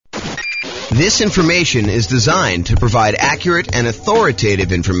This information is designed to provide accurate and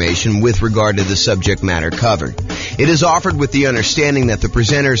authoritative information with regard to the subject matter covered. It is offered with the understanding that the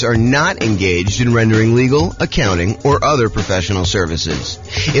presenters are not engaged in rendering legal, accounting, or other professional services.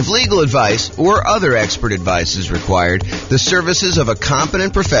 If legal advice or other expert advice is required, the services of a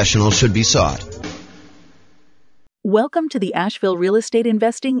competent professional should be sought. Welcome to the Asheville Real Estate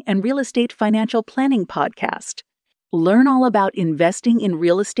Investing and Real Estate Financial Planning Podcast. Learn all about investing in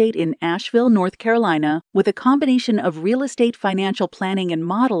real estate in Asheville, North Carolina, with a combination of real estate financial planning and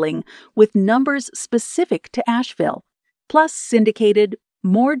modeling with numbers specific to Asheville, plus syndicated,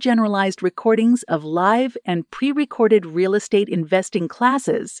 more generalized recordings of live and pre-recorded real estate investing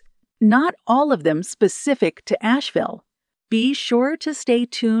classes, not all of them specific to Asheville. Be sure to stay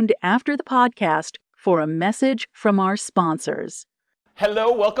tuned after the podcast for a message from our sponsors.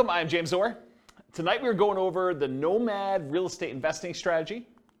 Hello, welcome. I'm James Orr. Tonight we're going over the Nomad real estate investing strategy.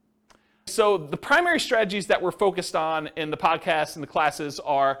 So the primary strategies that we're focused on in the podcast and the classes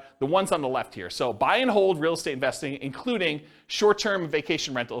are the ones on the left here. So buy and hold real estate investing, including short-term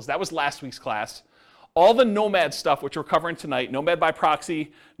vacation rentals. That was last week's class. All the Nomad stuff, which we're covering tonight, Nomad by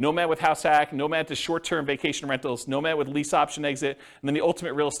proxy, Nomad with house hack, Nomad to short-term vacation rentals, Nomad with lease option exit, and then the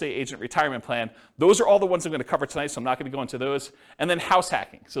ultimate real estate agent retirement plan. Those are all the ones I'm going to cover tonight, so I'm not going to go into those. And then house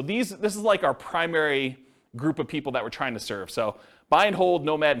hacking. So this is like our primary group of people that we're trying to serve. So buy and hold,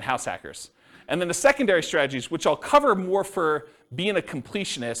 Nomad, and house hackers. And then the secondary strategies, which I'll cover more for being a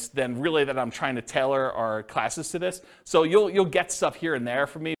completionist than really that I'm trying to tailor our classes to this. So you'll get stuff here and there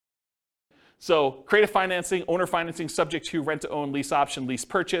from me. So creative financing, owner financing subject to rent to own, lease option, lease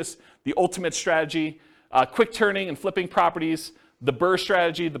purchase, the ultimate strategy, quick turning and flipping properties, the BRRRR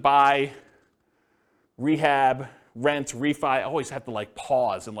strategy, the buy, rehab, rent, refi. I always have to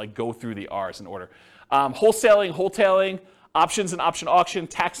pause and go through the R's in order. Wholetailing, options and option auction,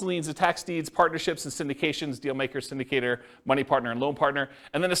 tax liens and tax deeds, partnerships and syndications, deal maker, syndicator, money partner, and loan partner.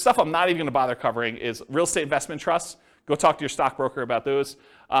 And then the stuff I'm not even going to bother covering is real estate investment trusts. Go talk to your stockbroker about those,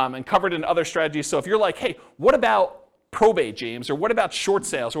 and covered in other strategies. So if you're like, hey, what about probate, James? Or what about short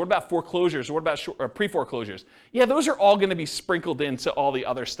sales? Or what about foreclosures? Or what about pre-foreclosures? Yeah, those are all going to be sprinkled into all the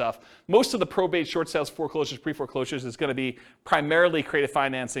other stuff. Most of the probate, short sales, foreclosures, pre-foreclosures is going to be primarily creative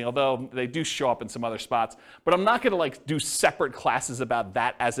financing, although they do show up in some other spots. But I'm not going to do separate classes about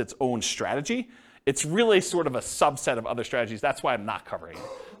that as its own strategy. It's really sort of a subset of other strategies. That's why I'm not covering it.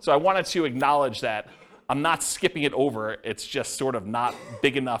 So I wanted to acknowledge that I'm not skipping it over. It's just sort of not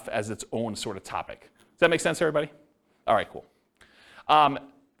big enough as its own sort of topic. Does that make sense, everybody? All right, cool. If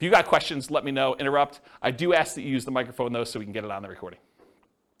you got questions, let me know. Interrupt. I do ask that you use the microphone, though, so we can get it on the recording.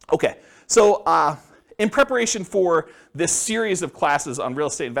 Okay, so in preparation for this series of classes on real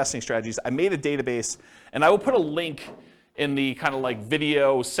estate investing strategies, I made a database, and I will put a link in the kind of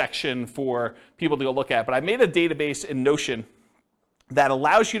video section for people to go look at. But I made a database in Notion that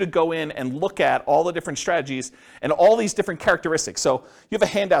allows you to go in and look at all the different strategies and all these different characteristics. So you have a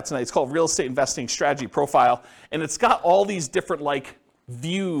handout tonight. It's called Real Estate Investing Strategy Profile, and it's got all these different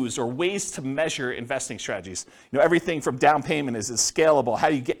views or ways to measure investing strategies. Everything from down payment is scalable, how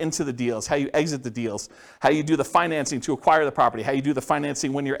you get into the deals, how you exit the deals, how you do the financing to acquire the property, how you do the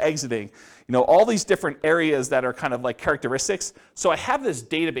financing when you're exiting. All these different areas that are kind of characteristics. So I have this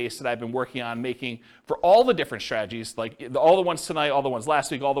database that I've been working on making for all the different strategies, all the ones tonight, all the ones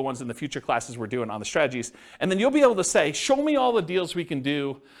last week, all the ones in the future classes we're doing on the strategies. And then you'll be able to say, show me all the deals we can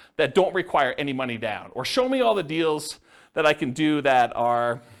do that don't require any money down, or show me all the deals that I can do that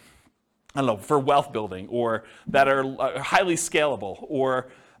are, for wealth building, or that are highly scalable, or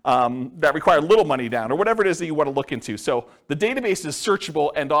that require little money down, or whatever it is that you want to look into. So the database is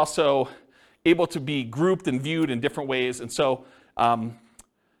searchable and also able to be grouped and viewed in different ways. And so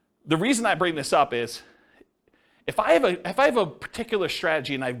the reason I bring this up is if I have a particular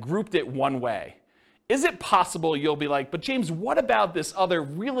strategy and I've grouped it one way, is it possible you'll be like, but James, what about this other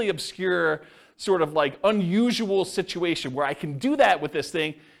really obscure sort of unusual situation where I can do that with this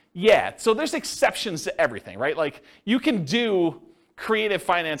thing? Yeah, so there's exceptions to everything, right? You can do creative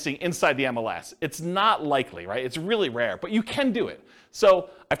financing inside the MLS. It's not likely, right? It's really rare, but you can do it. So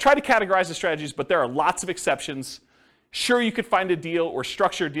I've tried to categorize the strategies, but there are lots of exceptions. Sure, you could find a deal or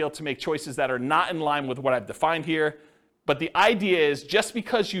structure a deal to make choices that are not in line with what I've defined here. But the idea is just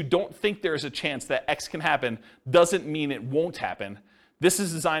because you don't think there's a chance that X can happen doesn't mean it won't happen. This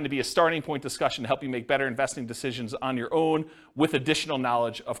is designed to be a starting point discussion to help you make better investing decisions on your own with additional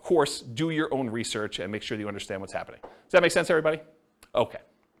knowledge. Of course, do your own research and make sure that you understand what's happening. Does that make sense, everybody? Okay.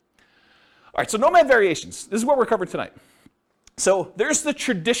 All right, so Nomad variations. This is what we're covering tonight. So there's the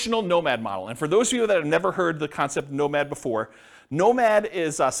traditional Nomad model. And for those of you that have never heard the concept of Nomad before, Nomad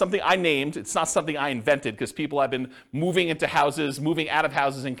is something I named. It's not something I invented because people have been moving into houses, moving out of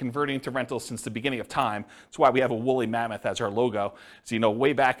houses and converting to rentals since the beginning of time. That's why we have a woolly mammoth as our logo. So,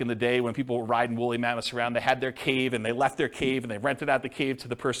 way back in the day when people were riding woolly mammoths around, they had their cave and they left their cave and they rented out the cave to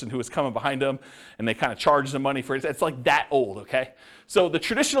the person who was coming behind them and they kind of charged them money for it. It's like that old, okay? So the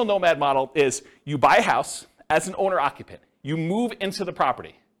traditional Nomad model is you buy a house as an owner-occupant. You move into the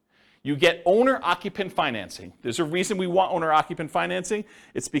property. You get owner-occupant financing. There's a reason we want owner-occupant financing.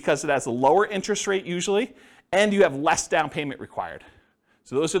 It's because it has a lower interest rate usually, and you have less down payment required.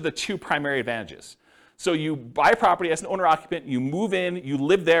 So those are the two primary advantages. So you buy a property as an owner-occupant, you move in, you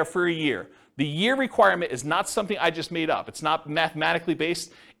live there for a year. The year requirement is not something I just made up. It's not mathematically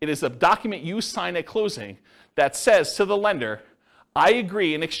based. It is a document you sign at closing that says to the lender, I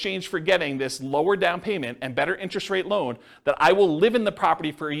agree in exchange for getting this lower down payment and better interest rate loan that I will live in the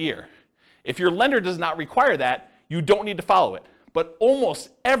property for a year. If your lender does not require that, you don't need to follow it. But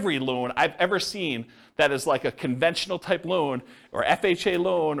almost every loan I've ever seen that is like a conventional type loan or FHA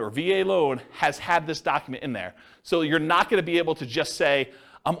loan or VA loan has had this document in there. So you're not going to be able to just say,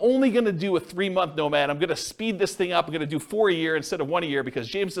 I'm only going to do a 3-month Nomad. I'm going to speed this thing up. I'm going to do 4 a year instead of 1 a year because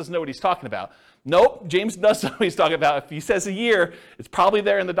James doesn't know what he's talking about. Nope, James does know what he's talking about. If he says a year, it's probably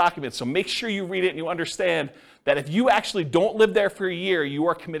there in the document. So make sure you read it and you understand that if you actually don't live there for a year, you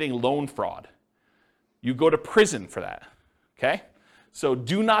are committing loan fraud. You go to prison for that, okay? So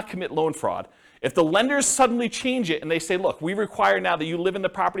do not commit loan fraud. If the lenders suddenly change it and they say, look, we require now that you live in the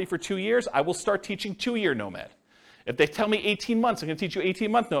property for 2 years, I will start teaching 2-year Nomad. If they tell me 18 months, I'm going to teach you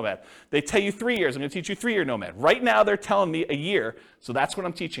 18-month Nomad. They tell you 3 years, I'm going to teach you 3-year Nomad. Right now, they're telling me a year, so that's what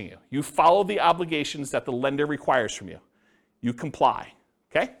I'm teaching you. You follow the obligations that the lender requires from you. You comply,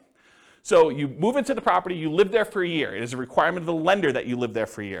 okay? So you move into the property, you live there for a year. It is a requirement of the lender that you live there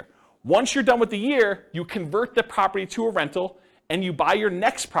for a year. Once you're done with the year, you convert the property to a rental, and you buy your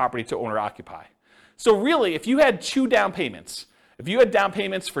next property to owner-occupy. So really, if you had 2 down payments, if you had down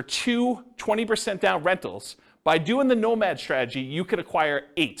payments for 2 20% down rentals, by doing the Nomad strategy, you could acquire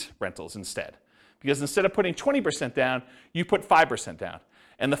 8 rentals instead. Because instead of putting 20% down, you put 5% down.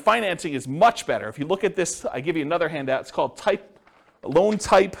 And the financing is much better. If you look at this, I give you another handout. It's called loan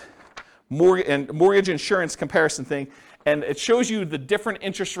type mortgage insurance comparison thing. And it shows you the different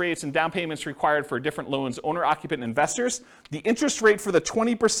interest rates and down payments required for different loans, owner-occupant investors. The interest rate for the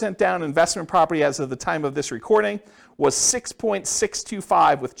 20% down investment property as of the time of this recording was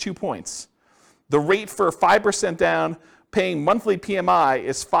 6.625 with 2 points. The rate for 5% down paying monthly PMI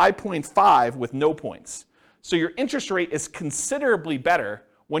is 5.5 with no points. So your interest rate is considerably better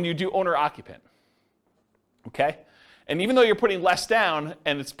when you do owner-occupant, okay? And even though you're putting less down,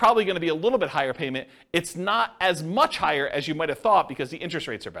 and it's probably going to be a little bit higher payment, it's not as much higher as you might have thought because the interest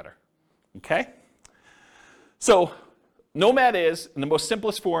rates are better, okay? So Nomad is, in the most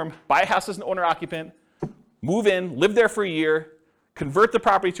simplest form, buy a house as an owner-occupant, move in, live there for a year, convert the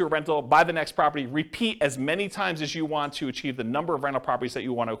property to a rental, buy the next property, repeat as many times as you want to achieve the number of rental properties that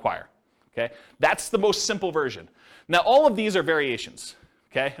you want to acquire. Okay? That's the most simple version. Now, all of these are variations.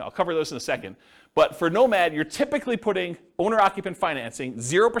 Okay? I'll cover those in a second. But for Nomad, you're typically putting owner-occupant financing,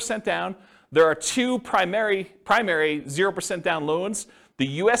 0% down. There are 2 primary 0% down loans.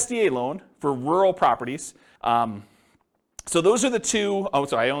 The USDA loan for rural properties. So those are the 2, oh,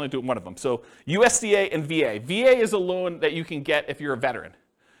 sorry, I only do one of them. So USDA and VA. VA is a loan that you can get if you're a veteran.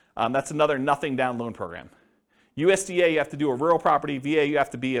 That's another nothing down loan program. USDA, you have to do a rural property. VA, you have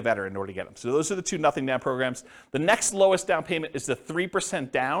to be a veteran in order to get them. So those are the 2 nothing down programs. The next lowest down payment is the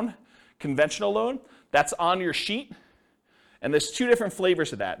 3% down conventional loan. That's on your sheet. And there's 2 different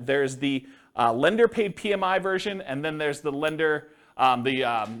flavors of that. There's the lender paid PMI version, and then there's the lender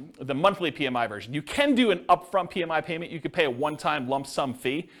the monthly PMI version. You can do an upfront PMI payment. You could pay a one-time lump sum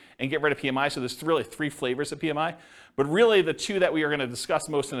fee and get rid of PMI. So there's really 3 flavors of PMI. But really the 2 that we are going to discuss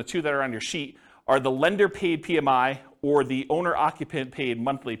most and the 2 that are on your sheet are the lender paid PMI or the owner occupant paid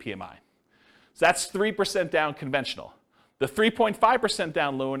monthly PMI. So that's 3% down conventional. The 3.5%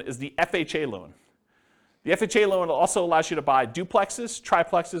 down loan is the FHA loan. The FHA loan also allows you to buy duplexes,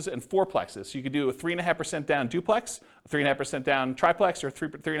 triplexes, and fourplexes. So you could do a 3.5% down duplex, a 3.5% down triplex, or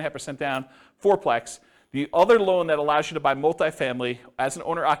 3.5% down fourplex. The other loan that allows you to buy multifamily as an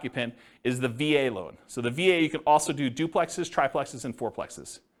owner-occupant is the VA loan. So the VA, you can also do duplexes, triplexes, and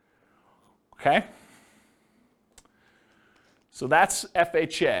fourplexes. Okay? So that's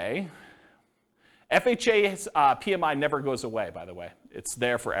FHA. FHA's PMI never goes away, by the way. It's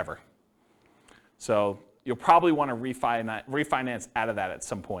there forever. So you'll probably want to refinance out of that at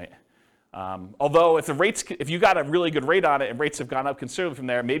some point. Although if you got a really good rate on it and rates have gone up considerably from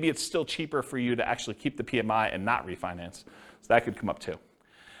there, maybe it's still cheaper for you to actually keep the PMI and not refinance. So that could come up too.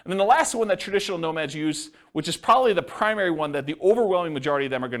 And then the last one that traditional nomads use, which is probably the primary one that the overwhelming majority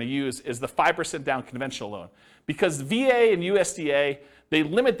of them are going to use, is the 5% down conventional loan. Because VA and USDA, they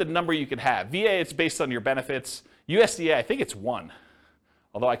limit the number you can have. VA, it's based on your benefits. USDA, I think it's 1.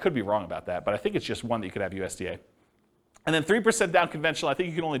 Although I could be wrong about that, but I think it's just 1 that you could have USDA. And then 3% down conventional, I think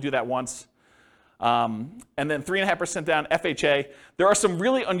you can only do that once. And then 3.5% down FHA. There are some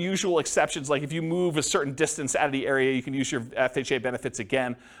really unusual exceptions, like if you move a certain distance out of the area, you can use your FHA benefits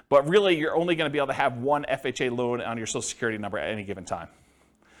again. But really, you're only going to be able to have 1 FHA loan on your Social Security number at any given time.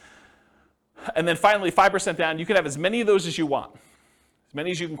 And then finally, 5% down, you can have as many of those as you want, as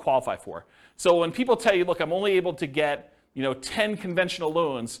many as you can qualify for. So when people tell you, look, I'm only able to get 10 conventional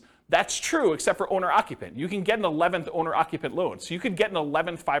loans, that's true, except for owner-occupant. You can get an 11th owner-occupant loan. So you could get an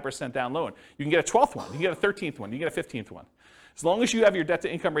 11th 5% down loan. You can get a 12th one. You can get a 13th one. You can get a 15th one. As long as you have your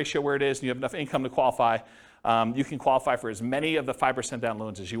debt-to-income ratio where it is and you have enough income to qualify, you can qualify for as many of the 5% down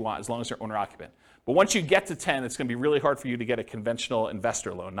loans as you want, as long as they're owner-occupant. But once you get to 10, it's going to be really hard for you to get a conventional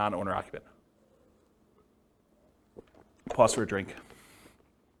investor loan, non-owner-occupant. Pause for a drink.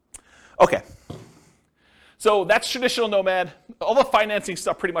 Okay. So that's traditional nomad. All the financing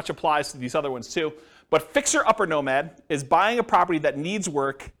stuff pretty much applies to these other ones too. But fixer-upper nomad is buying a property that needs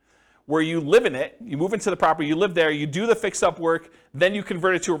work, where you live in it, you move into the property, you live there, you do the fix-up work, then you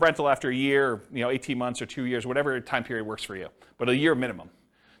convert it to a rental after a year, 18 months or 2 years, whatever time period works for you, but a year minimum.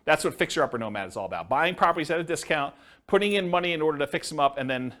 That's what fixer-upper nomad is all about. Buying properties at a discount, putting in money in order to fix them up, and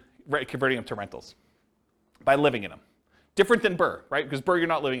then converting them to rentals by living in them. Different than BRRRR, right? Because BRRRR, you're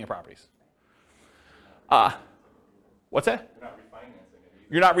not living in properties. What's that? You're not refinancing it.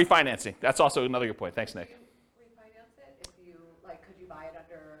 You're not refinancing. That's also another good point. Thanks, Nick. Refinance it if you could you buy it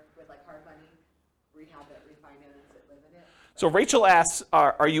with hard money, rehab it, refinance it, live in it? So Rachel asks,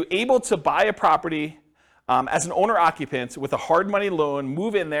 are you able to buy a property as an owner-occupant with a hard money loan,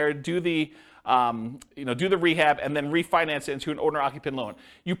 move in there, do the rehab, and then refinance it into an owner-occupant loan?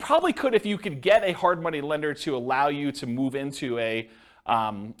 You probably could if you could get a hard money lender to allow you to move into a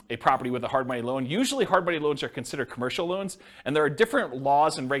property with a hard money loan. Usually hard money loans are considered commercial loans, and there are different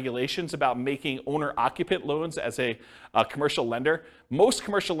laws and regulations about making owner-occupant loans as a commercial lender. Most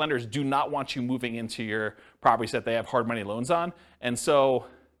commercial lenders do not want you moving into your properties that they have hard money loans on, and so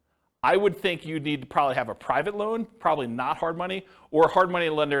I would think you'd need to probably have a private loan, probably not hard money, or a hard money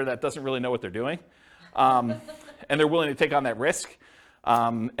lender that doesn't really know what they're doing, and they're willing to take on that risk.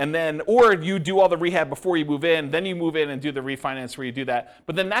 Or you do all the rehab before you move in, then you move in and do the refinance where you do that.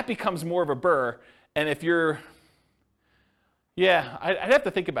 But then that becomes more of a BRRRR. And if you're, I'd have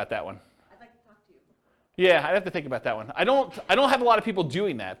to think about that one. I'd like to talk to you. Yeah, I'd have to think about that one. I don't have a lot of people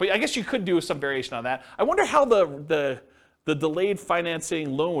doing that, but I guess you could do some variation on that. I wonder how the delayed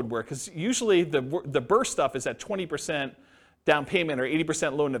financing loan would work, because usually the BRRRR stuff is at 20% down payment or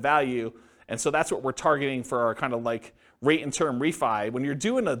 80% loan to value. And so that's what we're targeting for our kind of rate and term refi. When you're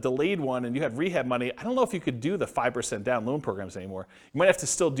doing a delayed one and you have rehab money, I don't know if you could do the 5% down loan programs anymore. You might have to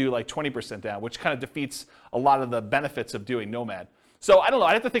still do 20% down, which kind of defeats a lot of the benefits of doing Nomad. So I don't know,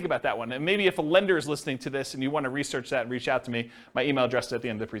 I'd have to think about that one. And maybe if a lender is listening to this and you want to research that and reach out to me, my email address is at the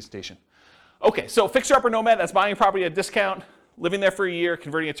end of the presentation. Okay, so fixer-upper Nomad, that's buying a property at a discount, living there for a year,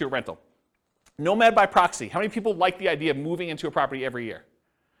 converting it to a rental. Nomad by proxy, how many people like the idea of moving into a property every year?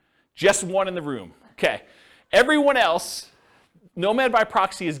 Just one in the room. Okay. Everyone else, Nomad by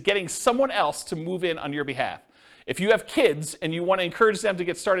proxy is getting someone else to move in on your behalf. If you have kids and you want to encourage them to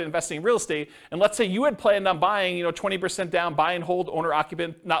get started investing in real estate, and let's say you had planned on buying, 20% down, buy and hold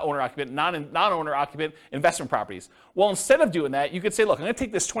non-owner-occupant investment properties. Well, instead of doing that, you could say, look, I'm going to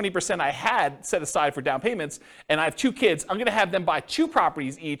take this 20% I had set aside for down payments, and I have 2 kids. I'm going to have them buy 2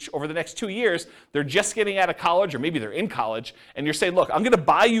 properties each over the next 2 years. They're just getting out of college, or maybe they're in college, and you're saying, look, I'm going to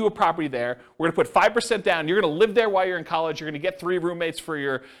buy you a property there. We're going to put 5% down. You're going to live there while you're in college. You're going to get 3 roommates for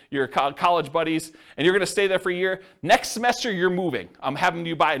your college buddies, and you're going to stay there for a year. Next semester, you're moving. I'm having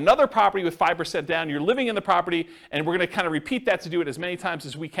you buy another property with 5% down. You're living in the property, and we're going to kind of repeat that to do it as many times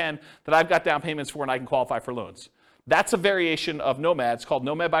as we can that I've got down payments for and I can qualify for loans. That's a variation of Nomad. It's called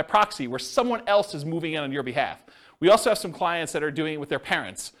Nomad by proxy, where someone else is moving in on your behalf. We also have some clients that are doing it with their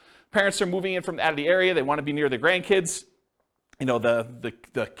parents. Parents are moving in from out of the area. They want to be near their grandkids. The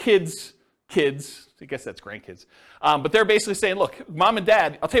kids, I guess that's grandkids. But they're basically saying, look, mom and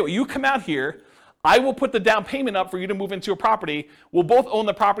dad, I'll tell you what, you come out here. I will put the down payment up for you to move into a property. We'll both own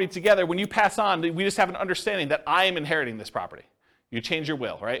the property together. When you pass on, we just have an understanding that I am inheriting this property. You change your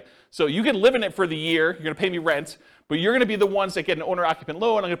will, right? So you can live in it for the year. You're going to pay me rent, but you're going to be the ones that get an owner-occupant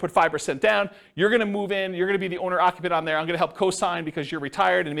loan. I'm going to put 5% down. You're going to move in. You're going to be the owner-occupant on there. I'm going to help co-sign because you're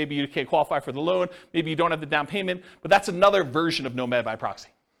retired and maybe you can't qualify for the loan. Maybe you don't have the down payment, but that's another version of Nomad by proxy.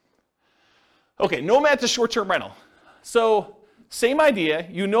 Okay, Nomad's a short-term rental. So same idea.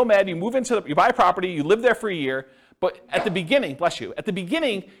 You Nomad, you move into, you buy a property, you live there for a year. But at the beginning, bless you, at the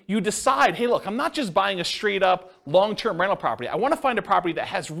beginning, you decide, hey, look, I'm not just buying a straight up long-term rental property. I want to find a property that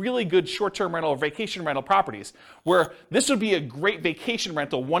has really good short-term rental or vacation rental properties where this would be a great vacation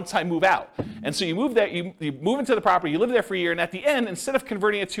rental once I move out. And so you move there, you move into the property, you live there for a year, and at the end, instead of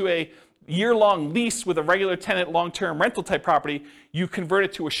converting it to a year-long lease with a regular tenant long-term rental type property, you convert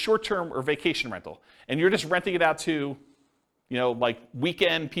it to a short-term or vacation rental. And you're just renting it out to, you know, like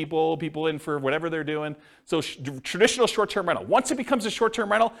weekend people in for whatever they're doing. So traditional short-term rental. Once it becomes a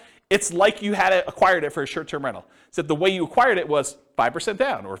short-term rental, it's like you had acquired it for a short-term rental. Except the way you acquired it was 5%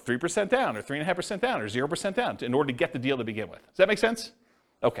 down, or 3% down, or 3.5% down, or 0% down in order to get the deal to begin with. Does that make sense?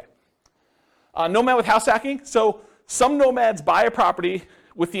 Okay. Nomad with house hacking. So some nomads buy a property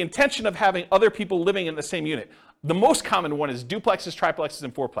with the intention of having other people living in the same unit. The most common one is duplexes, triplexes,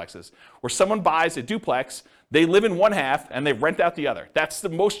 and fourplexes, where someone buys a duplex, they live in one half, and they rent out the other. That's the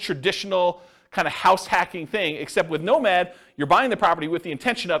most traditional kind of house hacking thing, except with Nomad, you're buying the property with the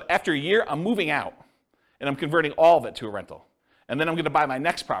intention of, after a year, I'm moving out, and I'm converting all of it to a rental. And then I'm going to buy my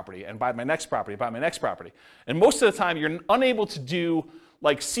next property, and buy my next property, buy my next property. And most of the time, you're unable to do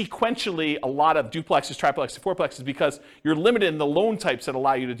like sequentially a lot of duplexes, triplexes, fourplexes because you're limited in the loan types that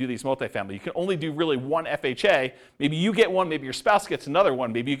allow you to do these multifamily. You can only do really one FHA. Maybe you get one, maybe your spouse gets another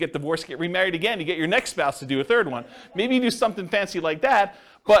one. Maybe you get divorced, get remarried again, you get your next spouse to do a third one. Maybe you do something fancy like that,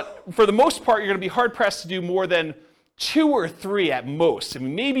 but for the most part, you're going to be hard-pressed to do more than 2 or 3 at most. I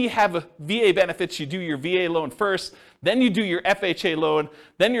mean, maybe you have a VA benefits, you do your VA loan first, then you do your FHA loan,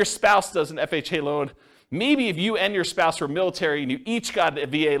 then your spouse does an FHA loan. Maybe if you and your spouse were military and you each got a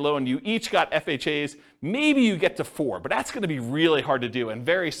VA loan, you each got FHAs, maybe you get to 4, but that's going to be really hard to do and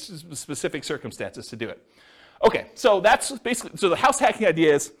very specific circumstances to do it. Okay, so that's basically, so the house hacking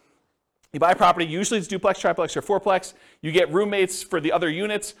idea is you buy a property, usually it's duplex, triplex, or fourplex, you get roommates for the other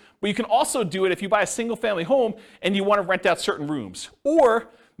units, but you can also do it if you buy a single family home and you want to rent out certain rooms. Or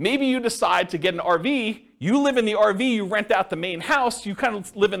maybe you decide to get an RV, you live in the RV, you rent out the main house, you kind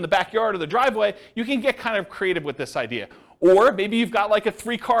of live in the backyard or the driveway, you can get kind of creative with this idea. Or maybe you've got like a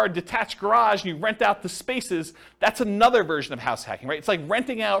 3-car detached garage and you rent out the spaces. That's another version of house hacking, right? It's like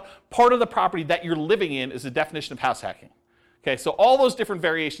renting out part of the property that you're living in is the definition of house hacking. Okay, so all those different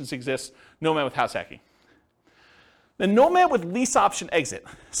variations exist, Nomad with house hacking. The Nomad with lease option exit.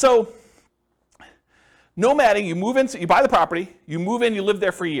 So nomading, you move in, you buy the property, you move in, you live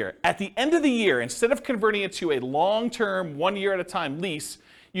there for a year. At the end of the year, instead of converting it to a long-term, 1 year at a time lease,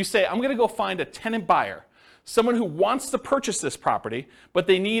 you say, I'm going to go find a tenant buyer, someone who wants to purchase this property, but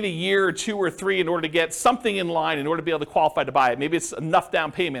they need a year or 2 or 3 in order to get something in line in order to be able to qualify to buy it. Maybe it's enough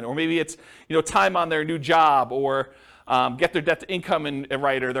down payment, or maybe it's time on their new job, or get their debt to income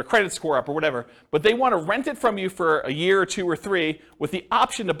right, or their credit score up, or whatever. But they want to rent it from you for a year or 2 or 3 with the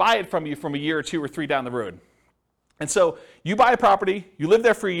option to buy it from you from a year or 2 or 3 down the road. And so you buy a property, you live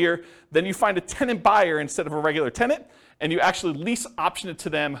there for a year, then you find a tenant buyer instead of a regular tenant, and you actually lease option it to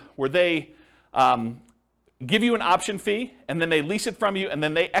them where they give you an option fee, and then they lease it from you, and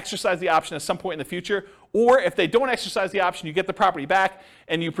then they exercise the option at some point in the future. Or if they don't exercise the option, you get the property back,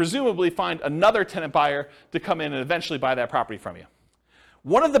 and you presumably find another tenant buyer to come in and eventually buy that property from you.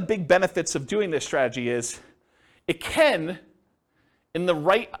 One of the big benefits of doing this strategy is it can, in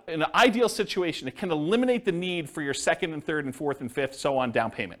an ideal situation, it can eliminate the need for your second and third and fourth and fifth, so on, down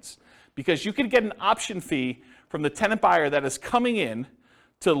payments. Because you can get an option fee from the tenant buyer that is coming in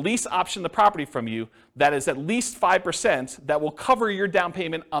to lease option the property from you that is at least 5% that will cover your down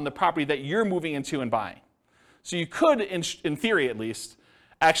payment on the property that you're moving into and buying. So you could, in theory at least,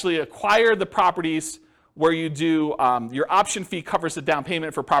 actually acquire the properties where you do, your option fee covers the down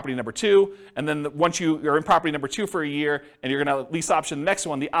payment for property number 2, and then once you're in property number 2 for a year and you're going to lease option the next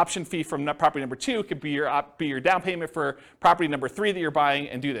one, the option fee from property number 2 could be your down payment for property number 3 that you're buying,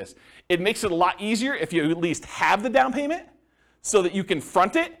 and do this. It makes it a lot easier if you at least have the down payment, so that you can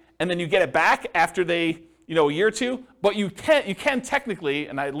front it, and then you get it back after a year or 2. But you can technically,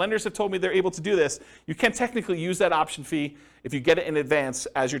 and lenders have told me they're able to do this, you can technically use that option fee if you get it in advance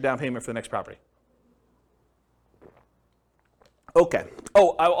as your down payment for the next property. Okay.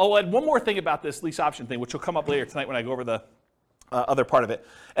 Oh, I'll add one more thing about this lease option thing, which will come up later tonight when I go over the other part of it.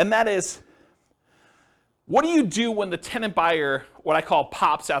 And that is, What do you do when the tenant buyer, what I call,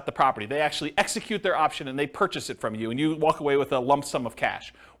 pops out the property? They actually execute their option and they purchase it from you, and you walk away with a lump sum of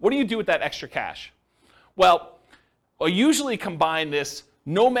cash. What do you do with that extra cash? Well, I usually combine this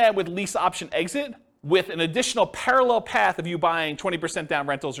Nomad with lease option exit with an additional parallel path of you buying 20% down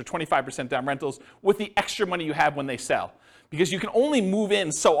rentals or 25% down rentals with the extra money you have when they sell. Because you can only move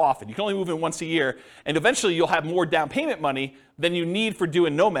in so often. You can only move in once a year, and eventually you'll have more down payment money than you need for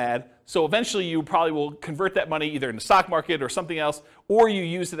doing Nomad. So eventually you probably will convert that money either in the stock market or something else, or you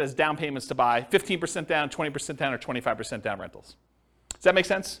use it as down payments to buy 15% down, 20% down, or 25% down rentals. Does that make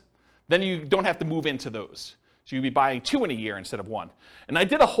sense? Then you don't have to move into those. So you'd be buying 2 in a year instead of 1. And I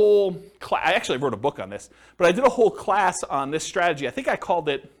did a whole class, I actually wrote a book on this, but I did a whole class on this strategy. I think I called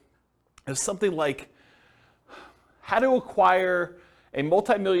it as something like how to acquire a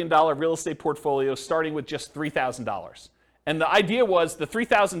multi-million-dollar real estate portfolio starting with just $3,000. And the idea was the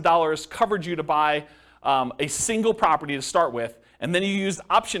 $3,000 covered you to buy a single property to start with, and then you used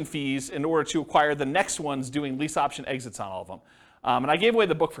option fees in order to acquire the next ones doing lease option exits on all of them. And I gave away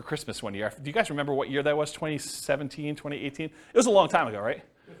the book for Christmas one year. Do you guys remember what year that was? 2017, 2018? It was a long time ago, right?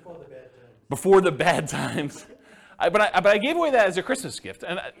 Before the bad times. Before the bad times. But I gave away that as a Christmas gift.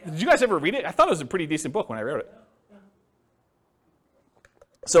 And did you guys ever read it? I thought it was a pretty decent book when I wrote it.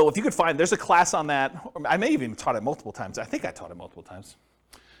 So if you could find, there's a class on that. I may have even taught it multiple times. I think I taught it multiple times.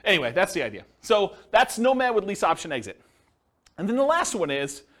 Anyway, that's the idea. So that's Nomad with lease option exit. And then the last one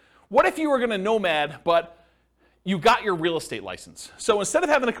is, what if you were going to Nomad, but you got your real estate license? So instead of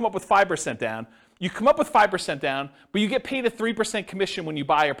having to come up with 5% down, you come up with 5% down, but you get paid a 3% commission when you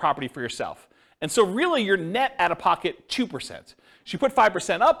buy a property for yourself. And so really you're net out of pocket 2%. So you put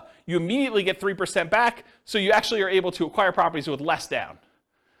 5% up, you immediately get 3% back, so you actually are able to acquire properties with less down.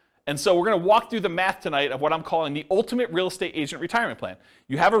 And so we're going to walk through the math tonight of what I'm calling the ultimate real estate agent retirement plan.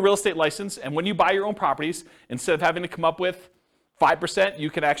 You have a real estate license, and when you buy your own properties, instead of having to come up with 5%,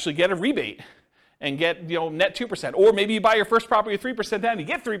 you can actually get a rebate and get net 2%. Or maybe you buy your first property with 3% down, you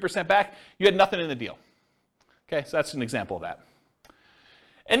get 3% back, you had nothing in the deal. Okay, so that's an example of that.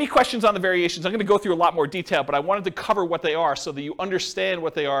 Any questions on the variations? I'm going to go through a lot more detail, but I wanted to cover what they are so that you understand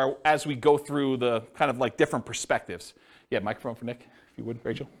what they are as we go through the kind of like different perspectives. Yeah, microphone for Nick, if you would,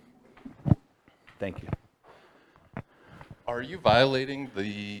 Rachel. Thank you. Are you violating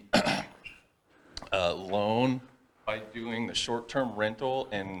the loan by doing the short-term rental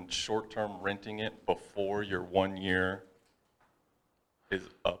and short-term renting it before your 1 year is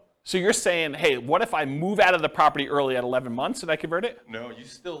up? So you're saying, hey, what if I move out of the property early at 11 months and I convert it? No, you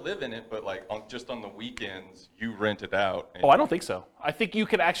still live in it, but like just on the weekends, you rent it out. Oh, I don't think so. I think you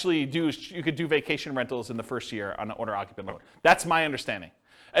could actually do vacation rentals in the first year on an owner-occupant loan. That's my understanding.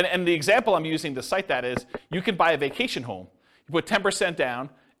 And the example I'm using to cite that is you can buy a vacation home. You put 10% down.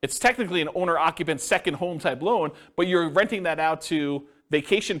 It's technically an owner-occupant second home type loan, but you're renting that out to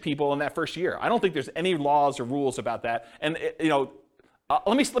vacation people in that first year. I don't think there's any laws or rules about that. And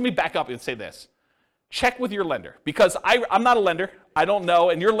let me back up and say this. Check with your lender, because I'm not a lender. I don't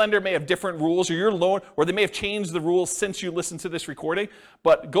know, and your lender may have different rules, or your loan, or they may have changed the rules since you listened to this recording.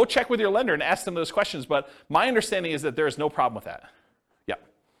 But go check with your lender and ask them those questions. But my understanding is that there is no problem with that.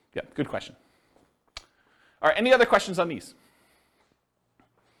 Yeah, good question. All right, any other questions on these?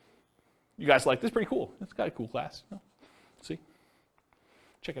 You guys like this? Pretty cool. It's got a cool class. No? See?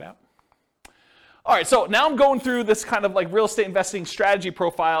 Check it out. All right, so now I'm going through this kind of like real estate investing strategy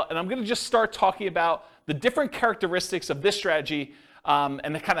profile, and I'm going to just start talking about the different characteristics of this strategy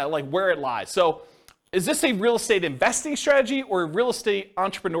and the kind of like where it lies. So is this a real estate investing strategy or a real estate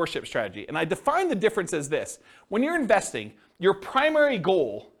entrepreneurship strategy? And I define the difference as this. When you're investing, your primary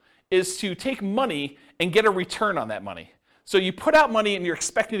goal is to take money and get a return on that money. So you put out money and you're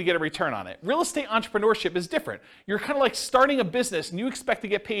expecting to get a return on it. Real estate entrepreneurship is different. You're kind of like starting a business and you expect to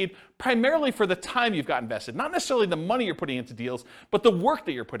get paid primarily for the time you've got invested, not necessarily the money you're putting into deals, but the work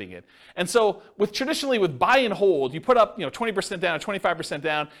that you're putting in. And so traditionally with buy and hold, you put up 20% down or 25%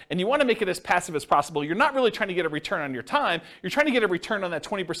 down, and you want to make it as passive as possible. You're not really trying to get a return on your time. You're trying to get a return on that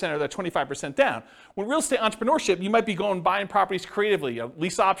 20% or that 25% down. When real estate entrepreneurship, you might be going buying properties creatively,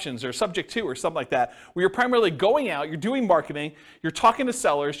 lease options or subject to or something like that, where you're primarily going out, you're doing marketing, you're talking to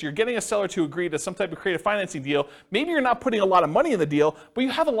sellers, you're getting a seller to agree to some type of creative financing deal. Maybe you're not putting a lot of money in the deal, but you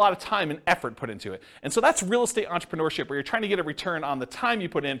have a lot of time and effort put into it. And so that's real estate entrepreneurship, where you're trying to get a return on the time you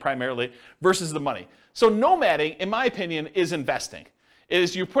put in primarily versus the money. So nomading, in my opinion, is investing.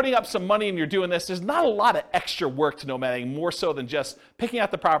 Is you're putting up some money and you're doing this. There's not a lot of extra work to nomading, more so than just picking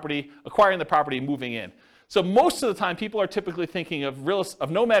out the property, acquiring the property, and moving in. So most of the time, people are typically thinking of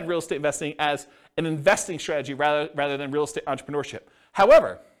nomad real estate investing as an investing strategy rather than real estate entrepreneurship.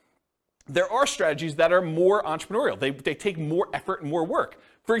 However, there are strategies that are more entrepreneurial. They take more effort and more work.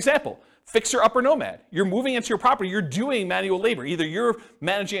 For example, fixer-upper nomad. You're moving into your property. You're doing manual labor. Either you're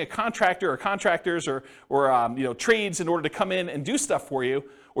managing a contractor or contractors or trades in order to come in and do stuff for you,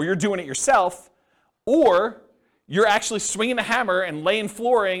 or you're doing it yourself, or you're actually swinging a hammer and laying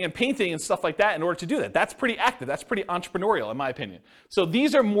flooring and painting and stuff like that in order to do that. That's pretty active. That's pretty entrepreneurial, in my opinion. So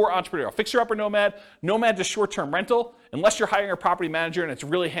these are more entrepreneurial. Fixer-upper nomad, nomad to short-term rental. Unless you're hiring a property manager and it's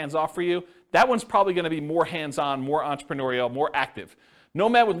really hands-off for you, that one's probably going to be more hands-on, more entrepreneurial, more active.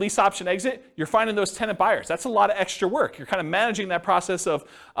 Nomad with lease option exit, you're finding those tenant buyers. That's a lot of extra work. You're kind of managing that process of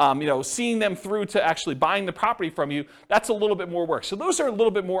seeing them through to actually buying the property from you. That's a little bit more work. So those are a little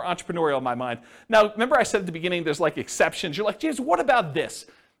bit more entrepreneurial in my mind. Now, remember I said at the beginning there's like exceptions. You're like, James, what about this?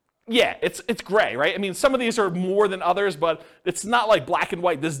 Yeah, it's gray, right? I mean, some of these are more than others, but it's not like black and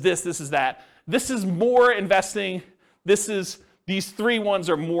white. This is that. This is more investing. These three ones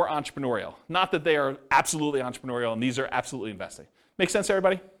are more entrepreneurial. Not that they are absolutely entrepreneurial and these are absolutely investing. Make sense,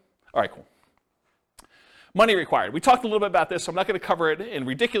 everybody? All right, cool. Money required. We talked a little bit about this, so I'm not going to cover it in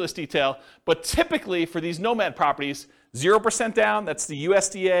ridiculous detail, but typically for these nomad properties, 0% down, that's the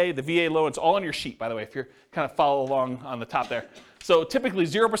USDA, the VA loan, it's all on your sheet, by the way, if you're kind of follow along on the top there. So typically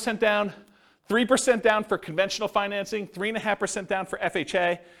 0% down, 3% down for conventional financing, 3.5% down for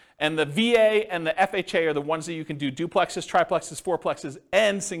FHA, and the VA and the FHA are the ones that you can do duplexes, triplexes, fourplexes,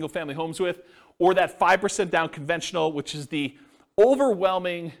 and single-family homes with, or that 5% down conventional, which is the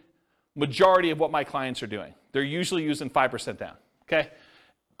overwhelming majority of what my clients are doing. They're usually using 5% down, okay?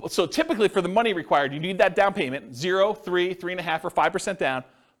 So typically for the money required, you need that down payment, 0, 3, 3.5, or 5% down,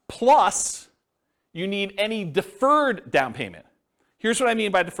 plus you need any deferred down payment. Here's what I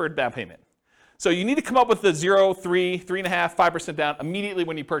mean by deferred down payment. So you need to come up with the 0, 3, 3.5, 5% down immediately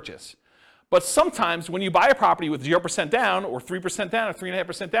when you purchase. But sometimes when you buy a property with 0% down, or 3% down, or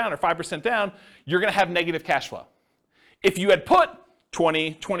 3.5% down, or 5% down, you're gonna have negative cash flow. If you had put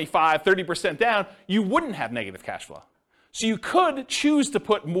 20, 25, 30% down, you wouldn't have negative cash flow. So you could choose to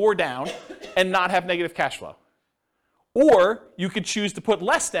put more down and not have negative cash flow. Or you could choose to put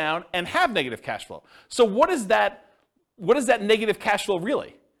less down and have negative cash flow. So what is that negative cash flow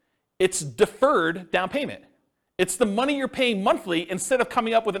really? It's deferred down payment. It's the money you're paying monthly instead of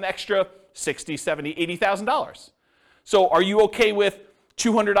coming up with an extra $60,000, $70,000, $80,000. So are you okay with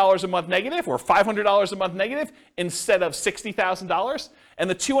 $200 a month negative or $500 a month negative instead of $60,000? And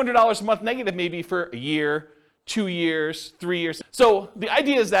the $200 a month negative may be for a year, 2 years, 3 years. So the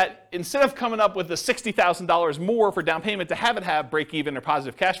idea is that instead of coming up with the $60,000 more for down payment to have break even or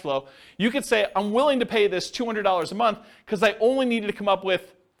positive cash flow, you could say, I'm willing to pay this $200 a month because I only needed to come up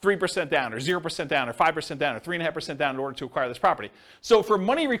with 3% down or 0% down or 5% down or 3.5% down in order to acquire this property. So for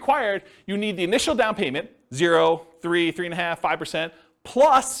money required, you need the initial down payment, 0, 3, 3.5, 5%,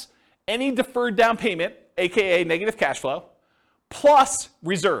 plus any deferred down payment, aka negative cash flow, plus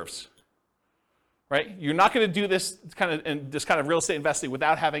reserves. Right? You're not going to do this kind of real estate investing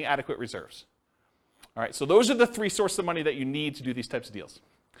without having adequate reserves. All right, so those are the three sources of money that you need to do these types of deals.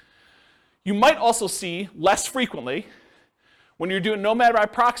 You might also see less frequently when you're doing nomad by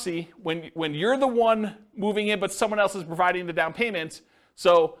proxy, when you're the one moving in but someone else is providing the down payment.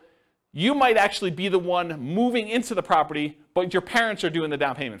 So you might actually be the one moving into the property, but your parents are doing the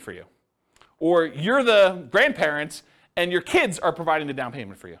down payment for you. Or you're the grandparents and your kids are providing the down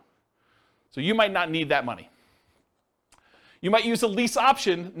payment for you. So you might not need that money. You might use a lease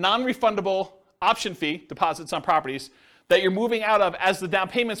option, non-refundable option fee, deposits on properties, that you're moving out of as the down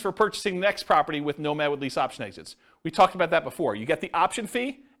payments for purchasing the next property with Nomad with lease option exits. We talked about that before. You get the option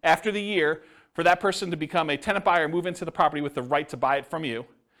fee after the year for that person to become a tenant buyer, move into the property with the right to buy it from you.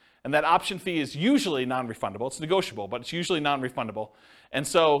 And that option fee is usually non-refundable. It's negotiable, but it's usually non-refundable. And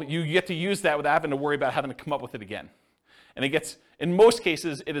so you get to use that without having to worry about having to come up with it again. And it gets, in most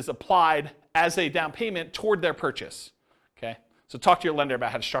cases, it is applied as a down payment toward their purchase. Okay? So talk to your lender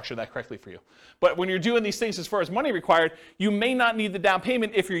about how to structure that correctly for you. But when you're doing these things as far as money required, you may not need the down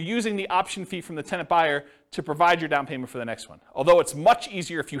payment if you're using the option fee from the tenant buyer to provide your down payment for the next one. Although it's much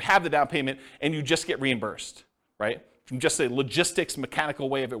easier if you have the down payment and you just get reimbursed, right? From just a logistics, mechanical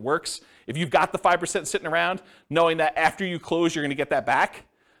way of it works. If you've got the 5% sitting around, knowing that after you close, you're going to get that back,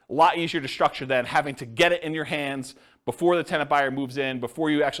 a lot easier to structure than having to get it in your hands before the tenant buyer moves in, before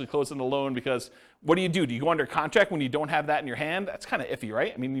you actually close on the loan, because what do? Do you go under contract when you don't have that in your hand? That's kind of iffy,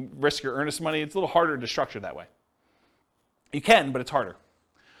 right? I mean, you risk your earnest money. It's a little harder to structure that way. You can, but it's harder.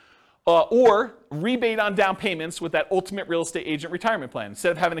 Or rebate on down payments with that ultimate real estate agent retirement plan.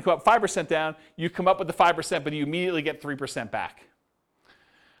 Instead of having to come up 5% down, you come up with the 5%, but you immediately get 3% back.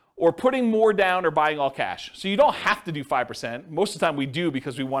 Or putting more down or buying all cash. So you don't have to do 5%. Most of the time we do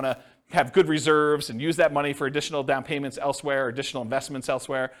because we want to have good reserves and use that money for additional down payments elsewhere or additional investments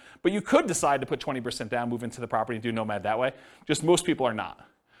elsewhere. But you could decide to put 20% down, move into the property, and do Nomad that way. Just most people are not.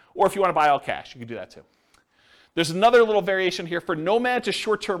 Or if you want to buy all cash, you can do that too. There's another little variation here for Nomad to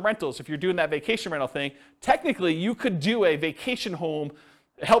short-term rentals. If you're doing that vacation rental thing, technically you could do a vacation home.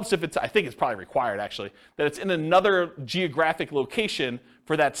 It helps if it's, I think it's probably required actually, that it's in another geographic location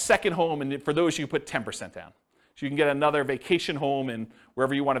for that second home, and for those you put 10% down. So you can get another vacation home in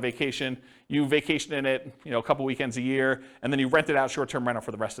wherever you want to vacation. You vacation in it, a couple weekends a year, and then you rent it out short-term rental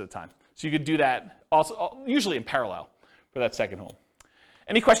for the rest of the time. So you could do that also, usually in parallel for that second home.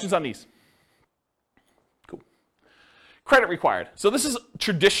 Any questions on these? Cool. Credit required. So this is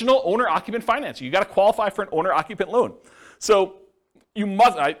traditional owner-occupant financing. You got to qualify for an owner-occupant loan. So you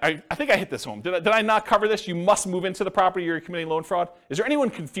must, I think I hit this home. Did I not cover this? You must move into the property or you're committing loan fraud. Is there anyone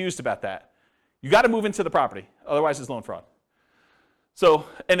confused about that? You got to move into the property, otherwise it's loan fraud. So,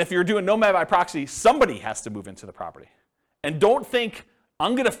 and if you're doing Nomad by proxy, somebody has to move into the property. And don't think,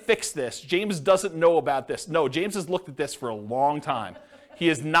 I'm going to fix this. James doesn't know about this. No, James has looked at this for a long time. He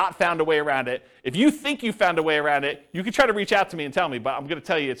has not found a way around it. If you think you found a way around it, you can try to reach out to me and tell me, but I'm going to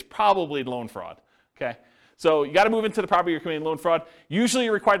tell you it's probably loan fraud. Okay? So you got to move into the property you're committing loan fraud. Usually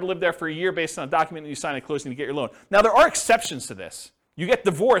you're required to live there for a year based on a document that you sign at closing to get your loan. Now there are exceptions to this. You get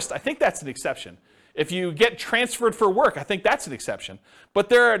divorced, I think that's an exception. If you get transferred for work, I think that's an exception. But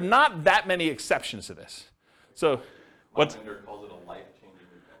there are not that many exceptions to this. So, what? My lender calls it a life-changing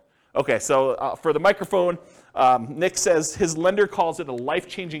event. Okay, so for the microphone, Nick says his lender calls it a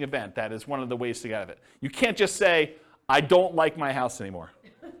life-changing event. That is one of the ways to get out of it. You can't just say, I don't like my house anymore.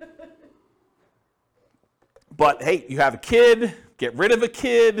 But hey, you have a kid, get rid of a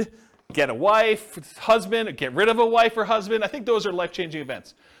kid, get a wife, husband, or get rid of a wife or husband. I think those are life-changing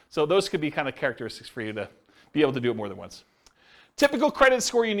events. So those could be kind of characteristics for you to be able to do it more than once. Typical credit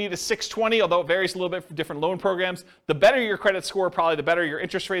score you need is 620, although it varies a little bit for different loan programs. The better your credit score, probably the better your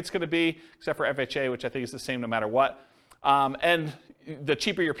interest rate's going to be, except for FHA, which I think is the same no matter what. And the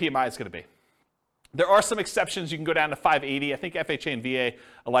cheaper your PMI is going to be. There are some exceptions. You can go down to 580. I think FHA and VA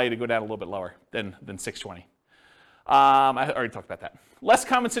allow you to go down a little bit lower than 620. I already talked about that. Less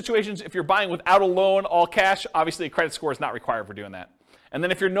common situations, if you're buying without a loan, all cash, obviously a credit score is not required for doing that. And then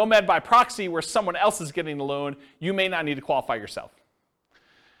if you're Nomad by proxy, where someone else is getting the loan, you may not need to qualify yourself.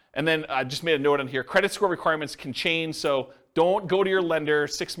 And then I just made a note on here, credit score requirements can change, so don't go to your lender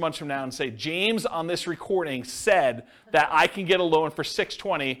 6 months from now and say, James on this recording said that I can get a loan for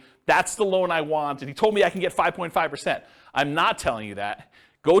 620, that's the loan I want, and he told me I can get 5.5%. I'm not telling you that.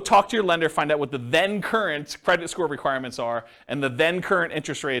 Go talk to your lender, find out what the then current credit score requirements are, and the then current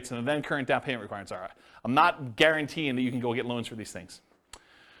interest rates, and the then current down payment requirements are. I'm not guaranteeing that you can go get loans for these things.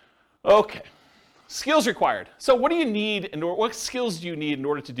 Okay, skills required. So what do you need, what skills do you need in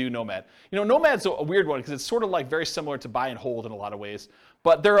order to do Nomad? Nomad's a weird one because it's sort of like very similar to buy and hold in a lot of ways.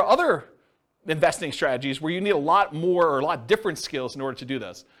 But there are other investing strategies where you need a lot more or a lot different skills in order to do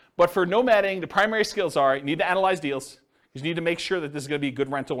this. But for nomading, the primary skills are you need to analyze deals. You need to make sure that this is going to be a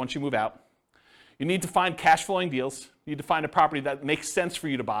good rental once you move out. You need to find cash flowing deals. You need to find a property that makes sense for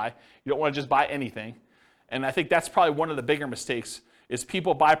you to buy. You don't want to just buy anything. And I think that's probably one of the bigger mistakes is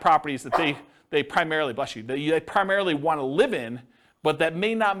people buy properties that they primarily, bless you, they primarily want to live in, but that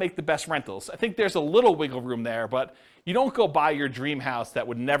may not make the best rentals. I think there's a little wiggle room there, but you don't go buy your dream house that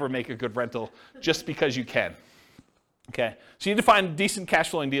would never make a good rental just because you can. Okay, so you need to find decent cash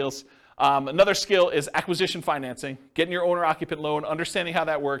flowing deals. Another skill is acquisition financing, getting your owner-occupant loan, understanding how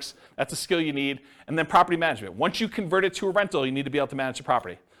that works. That's a skill you need. And then property management. Once you convert it to a rental, you need to be able to manage the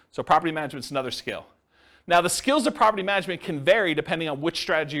property. So property management is another skill. Now, the skills of property management can vary depending on which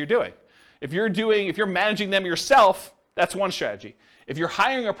strategy you're doing. If you're managing them yourself, that's one strategy. If you're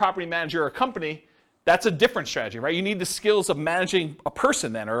hiring a property manager or a company, that's a different strategy, right? You need the skills of managing a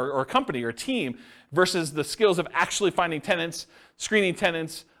person then, or a company or a team, versus the skills of actually finding tenants, screening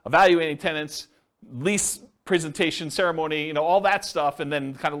tenants, evaluating tenants, lease presentation, ceremony, all that stuff, and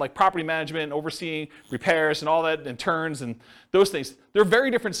then kind of like property management, overseeing repairs and all that, and turns and those things. They're very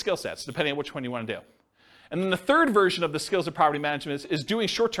different skill sets depending on which one you want to do. And then the third version of the skills of property management is doing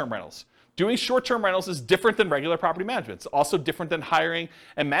short-term rentals. Doing short-term rentals is different than regular property management. It's also different than hiring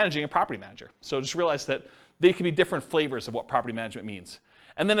and managing a property manager. So just realize that they can be different flavors of what property management means.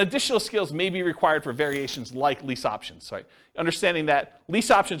 And then additional skills may be required for variations like lease options, right? Understanding that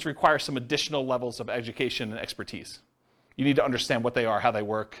lease options require some additional levels of education and expertise. You need to understand what they are, how they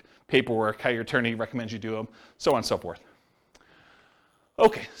work, paperwork, how your attorney recommends you do them, so on and so forth.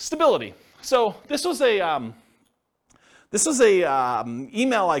 Okay, stability. So this was This was a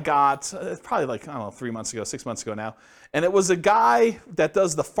email I got probably like, I don't know, 3 months ago, 6 months ago now. And it was a guy that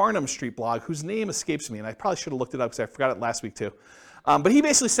does the Farnham Street blog, whose name escapes me, and I probably should have looked it up because I forgot it last week too. But he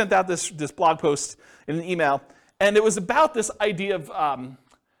basically sent out this blog post in an email, and it was about this idea of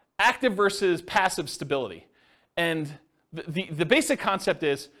active versus passive stability. And the basic concept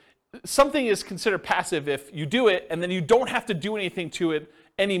is something is considered passive if you do it, and then you don't have to do anything to it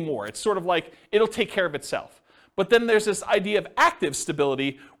anymore. It's sort of like it'll take care of itself. But then there's this idea of active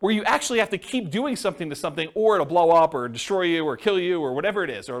stability where you actually have to keep doing something to something, or it'll blow up or destroy you or kill you or whatever it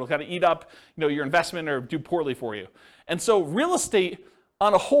is, or it'll kind of eat up, your investment or do poorly for you. And so real estate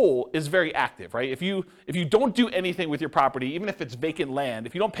on a whole is very active, right? If you don't do anything with your property, even if it's vacant land,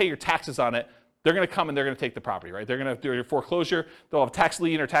 if you don't pay your taxes on it, they're going to come and they're going to take the property, right? They're going to do your foreclosure, they'll have a tax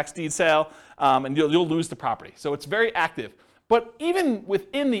lien or tax deed sale, and you'll lose the property. So it's very active. But even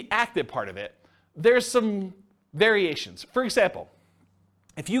within the active part of it, there's some variations. For example,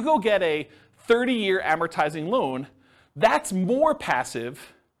 if you go get a 30-year amortizing loan, that's more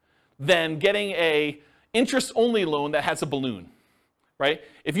passive than getting a interest-only loan that has a balloon, right?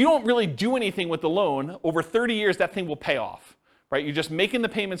 If you don't really do anything with the loan, over 30 years, that thing will pay off, right? You're just making the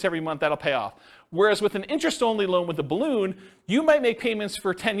payments every month, that'll pay off. Whereas with an interest-only loan with a balloon, you might make payments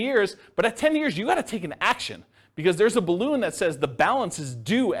for 10 years, but at 10 years, you got to take an action because there's a balloon that says the balance is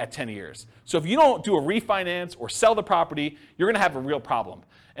due at 10 years. So if you don't do a refinance or sell the property, you're going to have a real problem.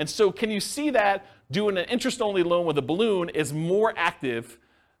 And so can you see that doing an interest-only loan with a balloon is more active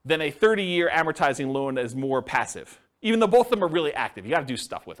than a 30-year amortizing loan that is more passive? Even though both of them are really active, you got to do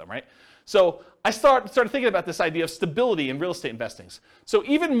stuff with them, right? So I started thinking about this idea of stability in real estate investing. So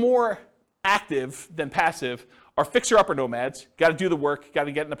even more active than passive are fixer-upper nomads. Got to do the work, got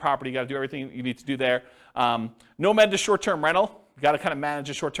to get in the property, got to do everything you need to do there. Nomad to short-term rental. You got to kind of manage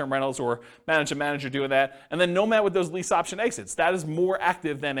the short-term rentals or manage a manager doing that. And then nomad with those lease option exits. That is more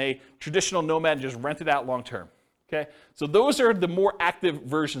active than a traditional nomad just rent it out long-term. Okay, so those are the more active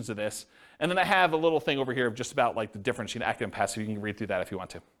versions of this. And then I have a little thing over here of just about like the difference between active and passive. You can read through that if you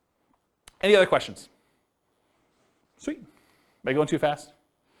want to. Any other questions? Sweet. Am I going too fast?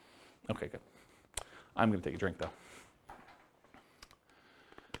 Okay, good. I'm going to take a drink though.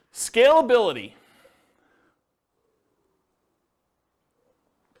 Scalability.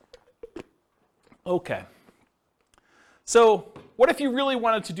 Okay. So what if you really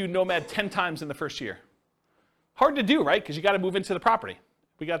wanted to do Nomad 10 times in the first year? Hard to do, right? Because you got to move into the property.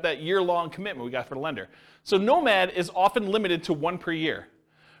 We got that year-long commitment we got for the lender. So Nomad is often limited to 1 per year.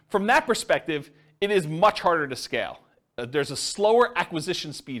 From that perspective, it is much harder to scale. There's a slower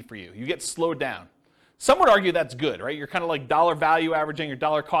acquisition speed for you. You get slowed down. Some would argue that's good, right? You're kind of like dollar value averaging or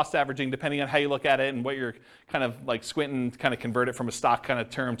dollar cost averaging, depending on how you look at it and what you're kind of like squinting to kind of convert it from a stock kind of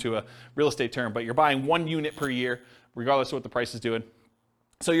term to a real estate term. But you're buying 1 unit per year, regardless of what the price is doing.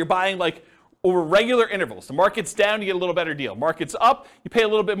 So you're buying like over regular intervals. The market's down, you get a little better deal. Market's up, you pay a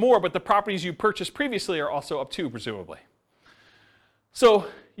little bit more, but the properties you purchased previously are also up too, presumably. So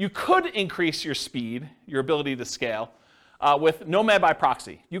you could increase your speed, your ability to scale, with Nomad by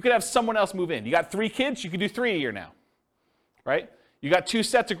proxy. You could have someone else move in. You got 3 kids, you can do 3 a year now, right? You got 2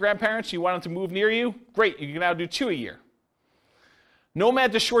 sets of grandparents, you want them to move near you, great, you can now do 2 a year.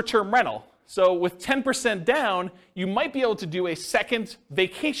 Nomad to short-term rental. So with 10% down, you might be able to do a second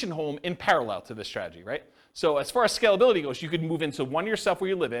vacation home in parallel to this strategy, right? So as far as scalability goes, you could move into one yourself where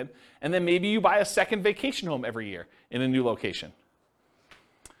you live in, and then maybe you buy a second vacation home every year in a new location.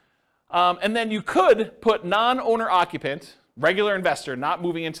 And then you could put non-owner occupant, regular investor, not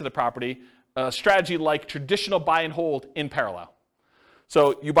moving into the property, a strategy like traditional buy and hold in parallel.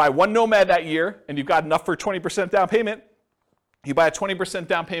 So you buy 1 Nomad that year, and you've got enough for 20% down payment. You buy a 20%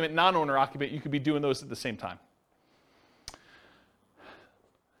 down payment non-owner occupant, you could be doing those at the same time.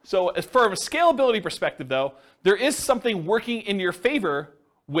 So as from a scalability perspective, though, there is something working in your favor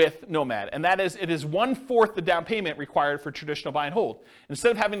with Nomad, and that is it is 1/4 the down payment required for traditional buy and hold.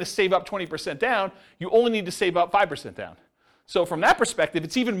 Instead of having to save up 20% down, you only need to save up 5% down. So from that perspective,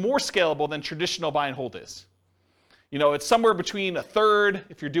 it's even more scalable than traditional buy and hold is. You know, it's somewhere between 1/3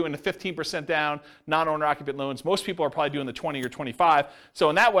 if you're doing the 15% down, non-owner occupant loans. Most people are probably doing the 20 or 25. So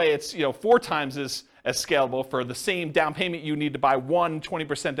in that way, it's 4 times as scalable. For the same down payment you need to buy 1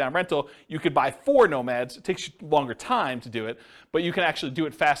 20% down rental, you could buy 4 Nomads. It takes you longer time to do it, but you can actually do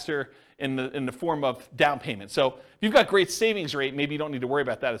it faster in the form of down payment. So if you've got great savings rate, maybe you don't need to worry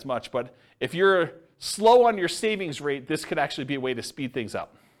about that as much. But if you're slow on your savings rate, this could actually be a way to speed things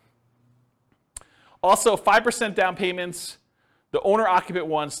up. Also, 5% down payments, the owner-occupant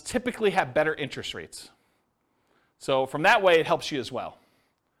ones typically have better interest rates. So from that way, it helps you as well.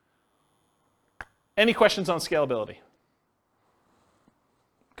 Any questions on scalability?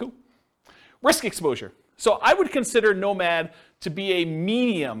 Risk exposure. So I would consider Nomad to be a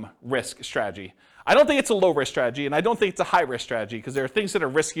medium risk strategy. I don't think it's a low risk strategy, and I don't think it's a high risk strategy, because there are things that are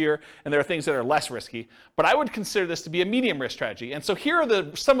riskier and there are things that are less risky. But I would consider this to be a medium risk strategy. And so here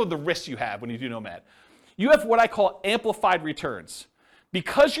are some of the risks you have when you do Nomad. You have what I call amplified returns.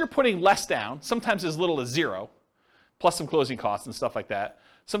 Because you're putting less down, sometimes as little as 0, plus some closing costs and stuff like that,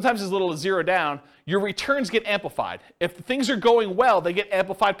 sometimes as little as 0 down, your returns get amplified. If things are going well, they get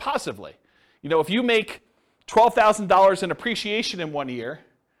amplified positively. If you make $12,000 in appreciation in 1 year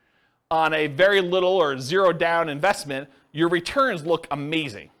on a very little or 0 down investment, your returns look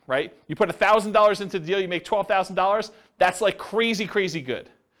amazing, right? You put $1,000 into the deal, you make $12,000. That's like crazy, crazy good.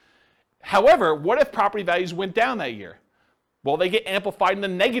 However, what if property values went down that year? Well, they get amplified in the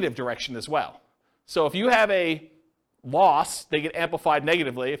negative direction as well. So if you have a loss, they get amplified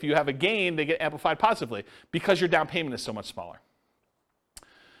negatively. If you have a gain, they get amplified positively because your down payment is so much smaller.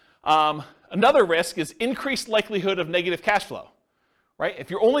 Another risk is increased likelihood of negative cash flow, right? If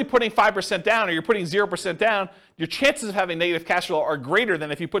you're only putting 5% down or you're putting 0% down, your chances of having negative cash flow are greater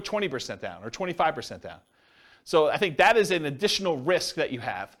than if you put 20% down or 25% down. So I think that is an additional risk that you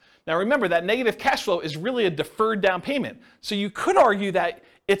have. Now remember, that negative cash flow is really a deferred down payment. So you could argue that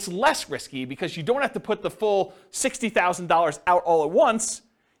it's less risky because you don't have to put the full $60,000 out all at once.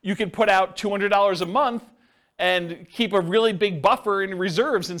 You can put out $200 a month and keep a really big buffer in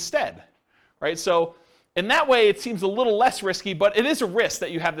reserves instead, right? So in that way, it seems a little less risky, but it is a risk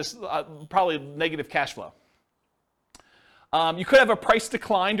that you have this probably negative cash flow. You could have a price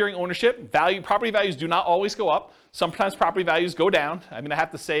decline during ownership. Property values do not always go up. Sometimes property values go down. I mean, I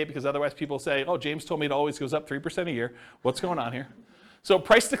have to say it because otherwise people say, oh, James told me it always goes up 3% a year. What's going on here? So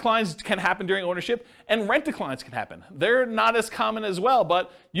price declines can happen during ownership, and rent declines can happen. They're not as common as well,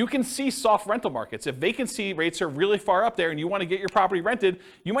 but you can see soft rental markets. If vacancy rates are really far up there and you want to get your property rented,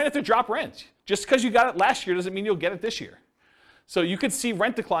 you might have to drop rent. Just because you got it last year doesn't mean you'll get it this year. So you could see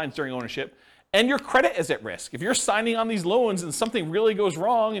rent declines during ownership, and your credit is at risk. If you're signing on these loans and something really goes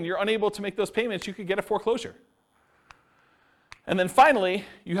wrong and you're unable to make those payments, you could get a foreclosure. And then finally,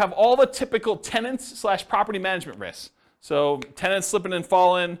 you have all the typical tenants/property management risks. So tenants slipping and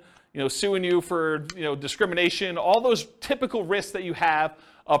falling, suing you for discrimination, all those typical risks that you have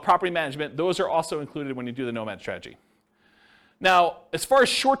of property management, those are also included when you do the Nomad strategy. Now, as far as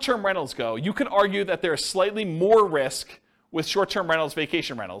short-term rentals go, you can argue that there's slightly more risk with short-term rentals,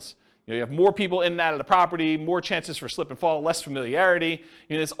 vacation rentals. You have more people in and out of the property, more chances for slip and fall, less familiarity.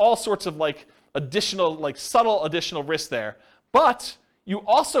 There's all sorts of additional, subtle additional risks there. But you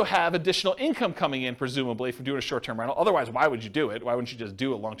also have additional income coming in, presumably, from doing a short-term rental. Otherwise, why would you do it? Why wouldn't you just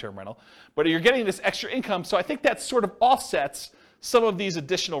do a long-term rental? But you're getting this extra income, so I think that sort of offsets some of these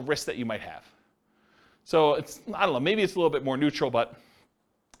additional risks that you might have. So I don't know, maybe it's a little bit more neutral, but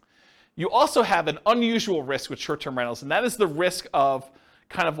you also have an unusual risk with short-term rentals, and that is the risk of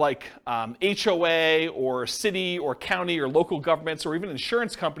kind of like HOA or city or county or local governments or even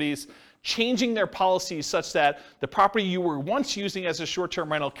insurance companies changing their policies such that the property you were once using as a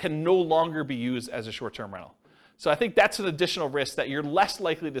short-term rental can no longer be used as a short-term rental. So I think that's an additional risk that you're less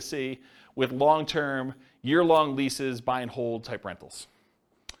likely to see with long-term, year-long leases, buy and hold type rentals.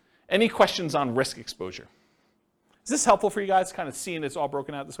 Any questions on risk exposure? Is this helpful for you guys, kind of seeing it's all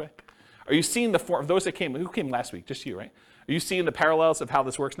broken out this way? Are you seeing the form, those that came, who came last week? Just you, right? Are you seeing the parallels of how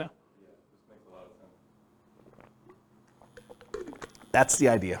this works now? Yeah, this makes a lot of sense. That's the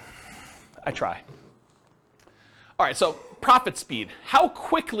idea. I try. All right, so profit speed. How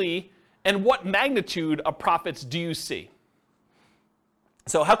quickly and what magnitude of profits do you see?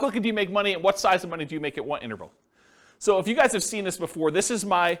 So how quickly do you make money and what size of money do you make at what interval? So if you guys have seen this before, this is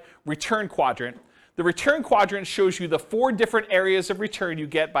my return quadrant. The return quadrant shows you the 4 different areas of return you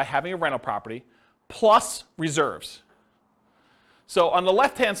get by having a rental property plus reserves. So on the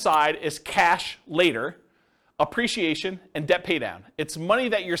left-hand side is cash later, appreciation, and debt paydown. It's money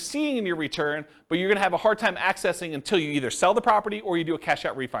that you're seeing in your return, but you're going to have a hard time accessing until you either sell the property or you do a cash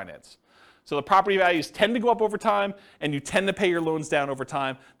out refinance. So the property values tend to go up over time, and you tend to pay your loans down over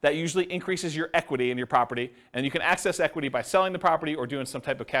time. That usually increases your equity in your property, and you can access equity by selling the property or doing some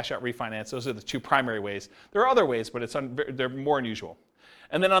type of cash out refinance. Those are the 2 primary ways. There are other ways, but they're more unusual.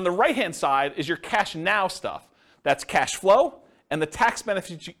 And then on the right-hand side is your cash now stuff. That's cash flow and the tax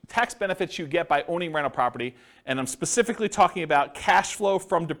benefits you get by owning rental property, and I'm specifically talking about cash flow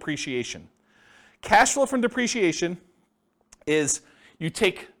from depreciation. Cash flow from depreciation is you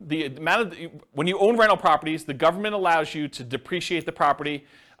take the amount of, when you own rental properties, the government allows you to depreciate the property,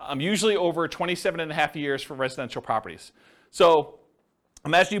 usually over 27 and a half years for residential properties. So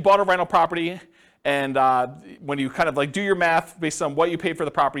imagine you bought a rental property And when you kind of like do your math based on what you paid for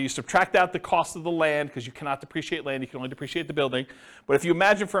the property, you subtract out the cost of the land, because you cannot depreciate land, you can only depreciate the building. But if you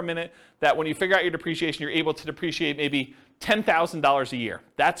imagine for a minute that when you figure out your depreciation, you're able to depreciate maybe $10,000 a year.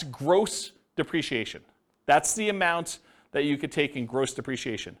 That's gross depreciation. That's the amount that you could take in gross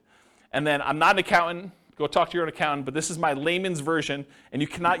depreciation. And then I'm not an accountant, go talk to your own accountant, but this is my layman's version, and you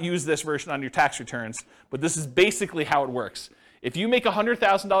cannot use this version on your tax returns, but this is basically how it works. If you make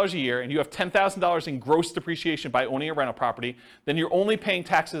 $100,000 a year and you have $10,000 in gross depreciation by owning a rental property, then you're only paying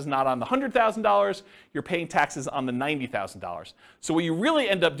taxes not on the $100,000, you're paying taxes on the $90,000. So what you really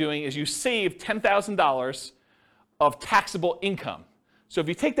end up doing is you save $10,000 of taxable income. So if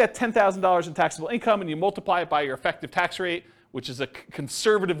you take that $10,000 in taxable income and you multiply it by your effective tax rate, which is a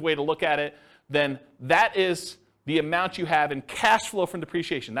conservative way to look at it, then that is the amount you have in cash flow from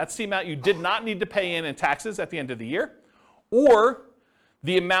depreciation. That's the amount you did not need to pay in taxes at the end of the year, or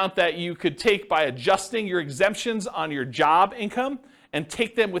the amount that you could take by adjusting your exemptions on your job income and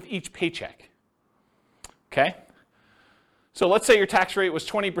take them with each paycheck. Okay? So let's say your tax rate was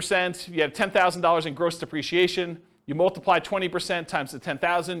 20%, you have $10,000 in gross depreciation, you multiply 20% times the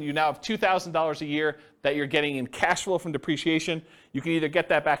 $10,000, you now have $2,000 a year that you're getting in cash flow from depreciation. You can either get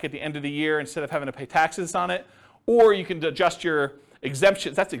that back at the end of the year instead of having to pay taxes on it, or you can adjust your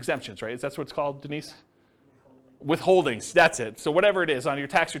exemptions. That's exemptions, right? That's what it's called, Denise? Withholdings, that's it. So whatever it is on your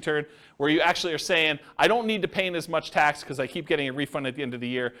tax return, where you actually are saying, I don't need to pay in as much tax because I keep getting a refund at the end of the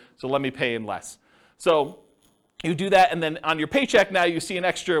year, so let me pay in less. So you do that, and then on your paycheck now you see an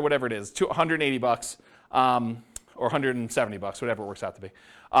extra, whatever it is, $180, or $170, whatever it works out to be,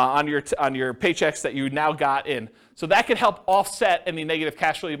 on your paychecks that you now got in. So that could help offset any negative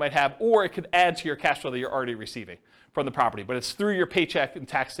cash flow you might have, or it could add to your cash flow that you're already receiving from the property. But it's through your paycheck and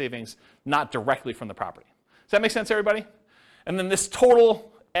tax savings, not directly from the property. Does that make sense, everybody? And then this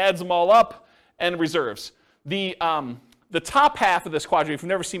total adds them all up and reserves. The top half of this quadrant, if you've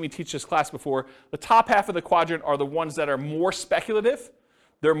never seen me teach this class before, the top half of the quadrant are the ones that are more speculative.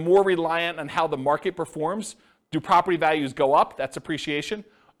 They're more reliant on how the market performs. Do property values go up? That's appreciation.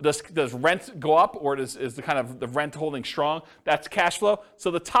 Does rent go up, or is the kind of the rent holding strong? That's cash flow.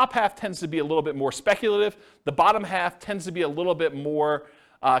 So the top half tends to be a little bit more speculative. The bottom half tends to be a little bit more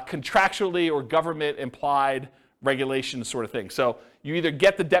contractually or government implied regulation sort of thing. So you either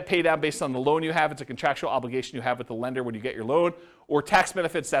get the debt pay down based on the loan you have, it's a contractual obligation you have with the lender when you get your loan, or tax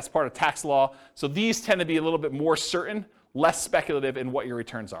benefits, that's part of tax law. So these tend to be a little bit more certain, less speculative in what your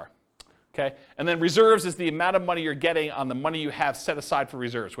returns are. Okay? And then reserves is the amount of money you're getting on the money you have set aside for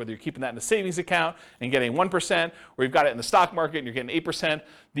reserves, whether you're keeping that in a savings account and getting 1%, or you've got it in the stock market and you're getting 8%.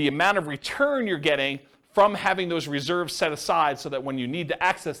 The amount of return you're getting from having those reserves set aside so that when you need to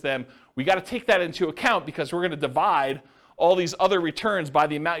access them, we got to take that into account, because we're going to divide all these other returns by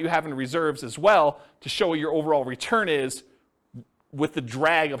the amount you have in reserves as well to show what your overall return is with the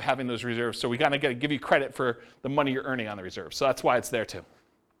drag of having those reserves. So we got to give you credit for the money you're earning on the reserves. So that's why it's there too.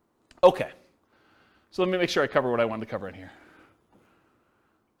 Okay, so let me make sure I cover what I wanted to cover in here.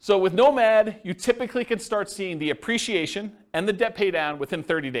 So with Nomad, you typically can start seeing the appreciation and the debt pay down within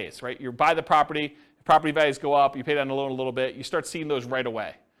 30 days, right? You buy the property values go up, you pay down the loan a little bit, you start seeing those right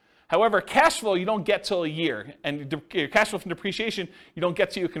away. However, cash flow you don't get till a year, and your cash flow from depreciation you don't get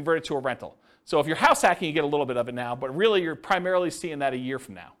till you convert it to a rental. So if you're house hacking, you get a little bit of it now, but really you're primarily seeing that a year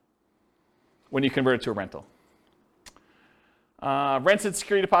from now when you convert it to a rental. Rents and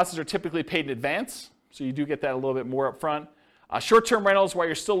security deposits are typically paid in advance, so you do get that a little bit more up front. Short-term rentals, while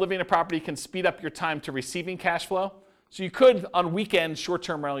you're still living in a property, can speed up your time to receiving cash flow. So you could, on weekends,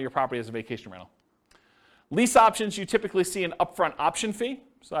 short-term rental your property as a vacation rental. Lease options, you typically see an upfront option fee.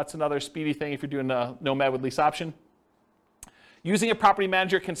 So that's another speedy thing if you're doing a Nomad with lease option. Using a property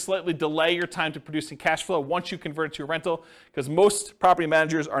manager can slightly delay your time to producing cash flow once you convert it to a rental, because most property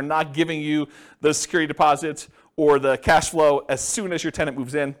managers are not giving you the security deposits or the cash flow as soon as your tenant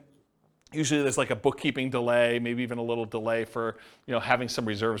moves in. Usually there's like a bookkeeping delay, maybe even a little delay for having some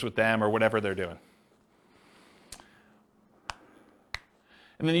reserves with them or whatever they're doing.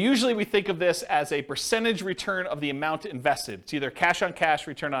 And then usually we think of this as a percentage return of the amount invested. It's either cash on cash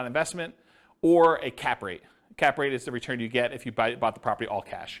return on investment or a cap rate. Cap rate is the return you get if you bought the property all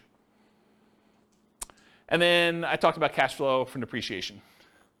cash. And then I talked about cash flow from depreciation.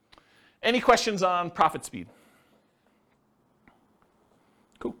 Any questions on profit speed?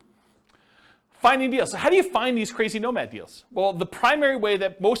 Cool. Finding deals. So how do you find these crazy Nomad deals? Well, the primary way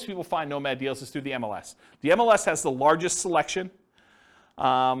that most people find Nomad deals is through the MLS. The MLS has the largest selection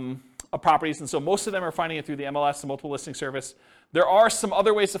of properties, and so most of them are finding it through the MLS, the multiple listing service. There are some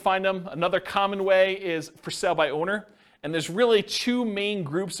other ways to find them. Another common way is for sale by owner, And there's really two main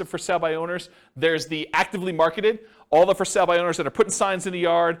groups of for sale by owners. There's the actively marketed, all the for sale by owners that are putting signs in the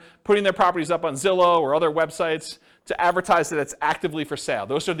yard, putting their properties up on Zillow or other websites to advertise that it's actively for sale.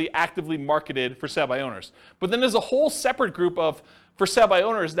 Those are the actively marketed for sale by owners. But then there's a whole separate group of for sale by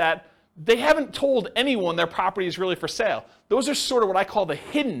owners that they haven't told anyone their property is really for sale. Those are sort of what I call the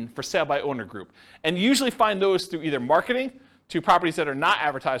hidden for sale by owner group. And you usually find those through either marketing to properties that are not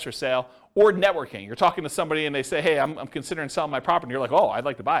advertised for sale or networking. You're talking to somebody and they say, hey, I'm considering selling my property. And you're like, oh, I'd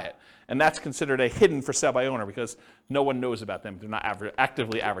like to buy it. And that's considered a hidden for sale by owner because no one knows about them. They're not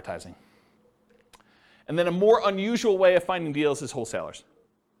actively advertising. And then a more unusual way of finding deals is wholesalers.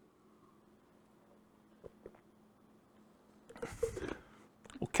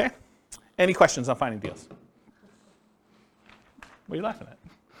 Okay. Any questions on finding deals? What are you laughing at?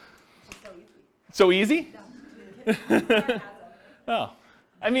 So easy? Oh.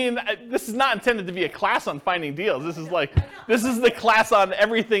 I mean, this is not intended to be a class on finding deals. This is the class on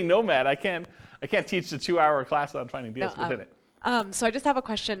everything Nomad. I can't teach the 2-hour class on finding deals within it. So I just have a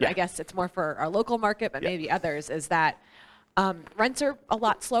question. Yeah. I guess it's more for our local market, but maybe others, is that rents are a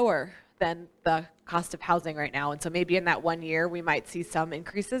lot slower than the cost of housing right now. And so maybe in that 1 year, we might see some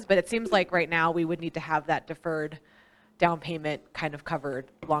increases, but it seems like right now we would need to have that deferred down payment kind of covered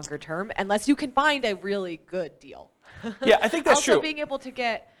longer term, unless you can find a really good deal. Yeah, I think that's also, true. being able to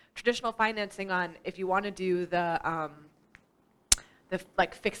get traditional financing on, if you want to do the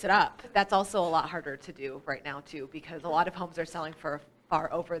like fix it up, that's also a lot harder to do right now too, because a lot of homes are selling for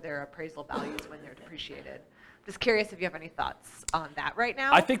far over their appraisal values when they're depreciated. Just curious if you have any thoughts on that right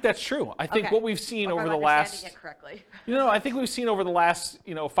now. I think that's true. I think what we've seen over the last, it correctly. I think we've seen over the last,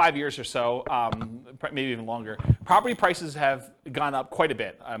 5 years or so, maybe even longer, property prices have gone up quite a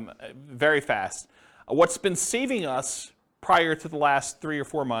bit, very fast. What's been saving us prior to the last 3 or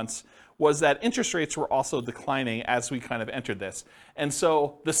 4 months was that interest rates were also declining as we kind of entered this. And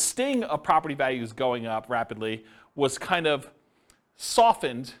so the sting of property values going up rapidly was kind of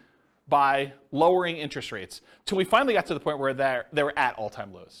softened by lowering interest rates till we finally got to the point where they were at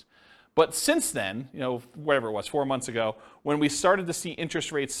all-time lows. But since then, whatever it was, 4 months ago, when we started to see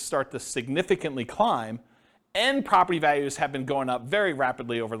interest rates start to significantly climb, and property values have been going up very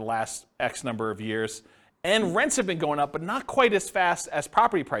rapidly over the last X number of years, and rents have been going up, but not quite as fast as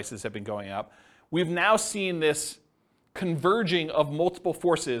property prices have been going up, we've now seen this converging of multiple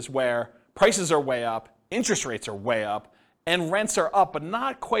forces where prices are way up, interest rates are way up, and rents are up, but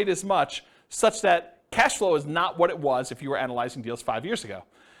not quite as much, such that cash flow is not what it was if you were analyzing deals 5 years ago.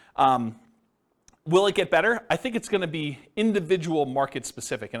 Will it get better? I think it's going to be individual market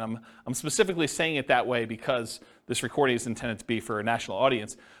specific, and I'm specifically saying it that way because this recording is intended to be for a national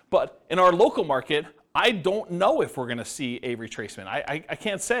audience. But in our local market, I don't know if we're going to see a retracement. I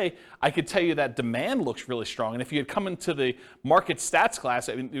can't say. I could tell you that demand looks really strong, and if you had come into the market stats class,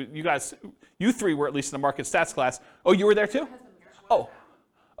 I mean, you three were at least in the market stats class. Oh, you were there too? Oh,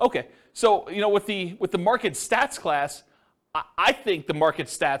 okay. So with the market stats class, I think the market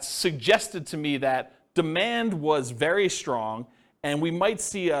stats suggested to me that demand was very strong and we might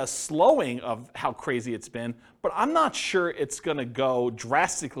see a slowing of how crazy it's been, but I'm not sure it's going to go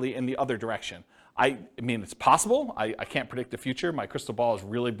drastically in the other direction. I mean, it's possible. I can't predict the future. My crystal ball is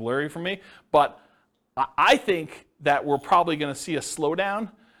really blurry for me, but I think that we're probably going to see a slowdown,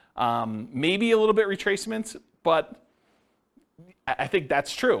 maybe a little bit retracement, but I think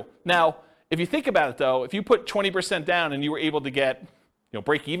that's true. Now, if you think about it, though, if you put 20% down and you were able to get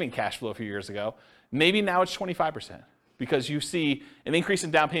break-even cash flow a few years ago, maybe now it's 25% because you see an increase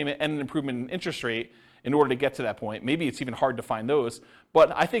in down payment and an improvement in interest rate in order to get to that point. Maybe it's even hard to find those.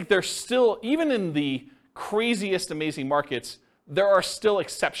 But I think there's still, even in the craziest, amazing markets, there are still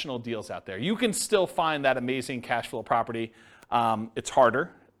exceptional deals out there. You can still find that amazing cash flow property. It's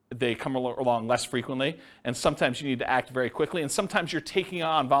harder. They come along less frequently, and sometimes you need to act very quickly, and sometimes you're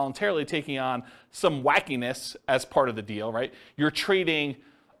voluntarily taking on some wackiness as part of the deal, right? You're trading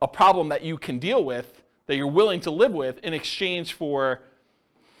a problem that you can deal with, that you're willing to live with, in exchange for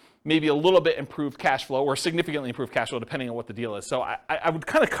maybe a little bit improved cash flow or significantly improved cash flow, depending on what the deal is. So I would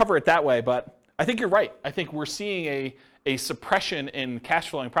kind of cover it that way, but I think you're right. I think we're seeing a suppression in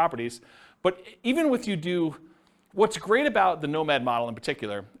cash flowing properties, but even with what's great about the Nomad model in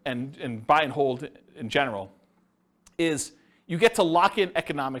particular, and buy and hold in general, is you get to lock in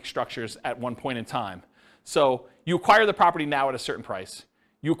economic structures at one point in time. So you acquire the property now at a certain price.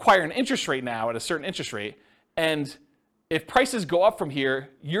 You acquire an interest rate now at a certain interest rate. And if prices go up from here,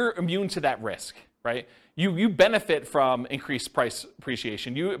 you're immune to that risk. right? You benefit from increased price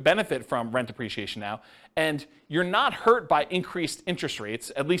appreciation. You benefit from rent appreciation now. And you're not hurt by increased interest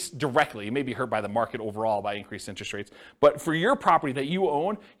rates, at least directly. You may be hurt by the market overall by increased interest rates. But for your property that you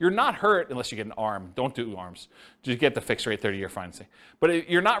own, you're not hurt unless you get an ARM. Don't do ARMs. Just get the fixed rate 30-year financing. But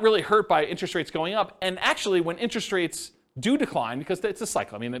you're not really hurt by interest rates going up. And actually, when interest rates do decline, because it's a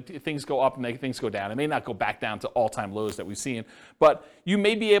cycle. I mean, things go up and things go down. It may not go back down to all-time lows that we've seen, but you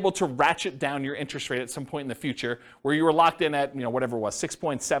may be able to ratchet down your interest rate at some point in the future where you were locked in at, whatever it was,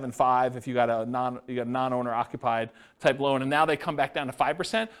 6.75 if you got a non-owner occupied type loan, and now they come back down to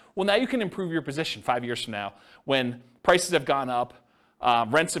 5%. Well, now you can improve your position 5 years from now when prices have gone up,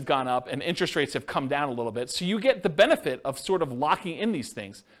 rents have gone up, and interest rates have come down a little bit. So you get the benefit of sort of locking in these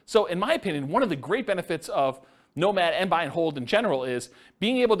things. So in my opinion, one of the great benefits of Nomad and buy and hold in general is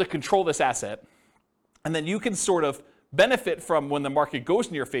being able to control this asset, and then you can sort of benefit from when the market goes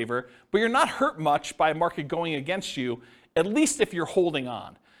in your favor, but you're not hurt much by a market going against you, at least if you're holding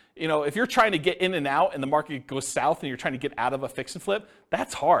on. If you're trying to get in and out and the market goes south and you're trying to get out of a fix and flip,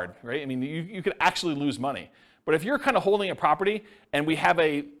 that's hard, right? I mean, you could actually lose money. But if you're kind of holding a property and we have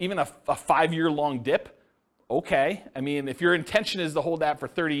even a 5-year-long dip, okay. I mean, if your intention is to hold that for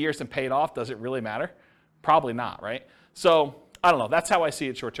 30 years and pay it off, does it really matter? Probably not, right? So, I don't know. That's how I see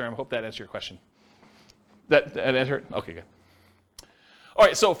it short term. I hope that answers your question. That answered? Okay, good. All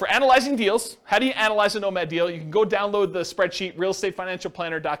right, so for analyzing deals, how do you analyze a Nomad deal? You can go download the spreadsheet,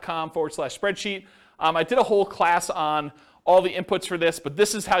 realestatefinancialplanner.com/spreadsheet. I did a whole class on all the inputs for this, but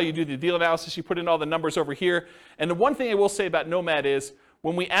this is how you do the deal analysis. You put in all the numbers over here. And the one thing I will say about Nomad is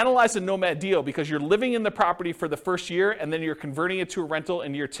when we analyze a Nomad deal, because you're living in the property for the first year and then you're converting it to a rental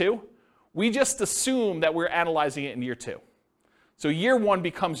in year 2, we just assume that we're analyzing it in year 2. So year 1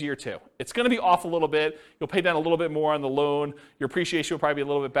 becomes year 2. It's going to be off a little bit. You'll pay down a little bit more on the loan. Your appreciation will probably be a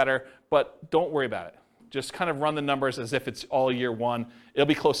little bit better, but don't worry about it. Just kind of run the numbers as if it's all year 1. It'll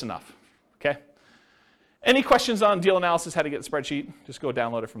be close enough, okay? Any questions on deal analysis, how to get the spreadsheet? Just go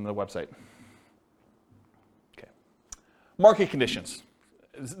download it from the website. Okay. Market conditions.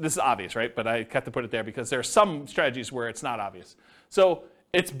 This is obvious, right? But I have to put it there because there are some strategies where it's not obvious. So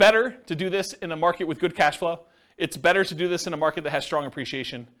it's better to do this in a market with good cash flow. It's better to do this in a market that has strong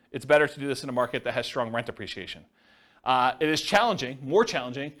appreciation. It's better to do this in a market that has strong rent appreciation. It is challenging, more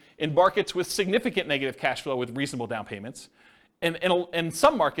challenging, in markets with significant negative cash flow with reasonable down payments. And in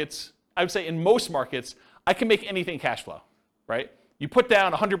some markets, I would say in most markets, I can make anything cash flow, right? You put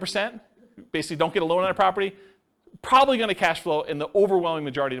down 100%, basically don't get a loan on a property, probably going to cash flow in the overwhelming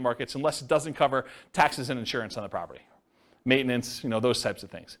majority of the markets unless it doesn't cover taxes and insurance on the property. Maintenance, those types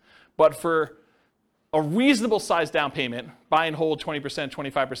of things. But for a reasonable size down payment, buy and hold 20%,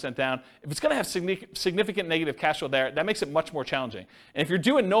 25% down, if it's going to have significant negative cash flow there, that makes it much more challenging. And if you're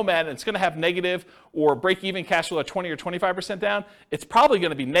doing Nomad and it's going to have negative or break-even cash flow at 20 or 25% down, it's probably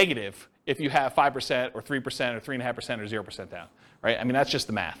going to be negative if you have 5% or 3% or 3.5% or 0% down, right? I mean, that's just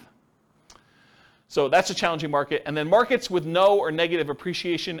the math. So that's a challenging market. And then markets with no or negative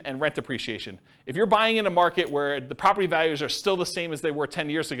appreciation and rent appreciation. If you're buying in a market where the property values are still the same as they were 10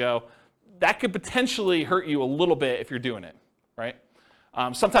 years ago, that could potentially hurt you a little bit if you're doing it, right?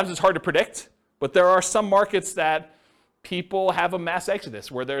 Sometimes it's hard to predict, but there are some markets that people have a mass exodus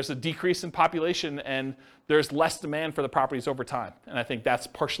where there's a decrease in population and there's less demand for the properties over time. And I think that's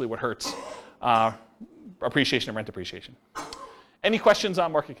partially what hurts appreciation and rent appreciation. Any questions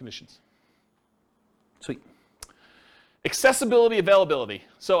on market conditions? Sweet. Accessibility, availability.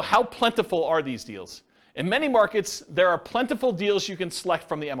 So how plentiful are these deals? In many markets, there are plentiful deals you can select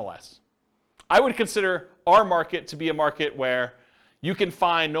from the MLS. I would consider our market to be a market where you can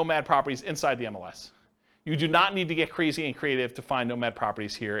find Nomad properties inside the MLS. You do not need to get crazy and creative to find Nomad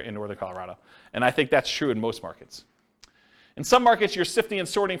properties here in Northern Colorado. And I think that's true in most markets. In some markets, you're sifting and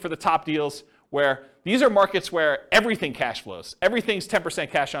sorting for the top deals where these are markets where everything cash flows. Everything's 10%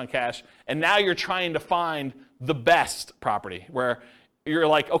 cash on cash. And now you're trying to find the best property where you're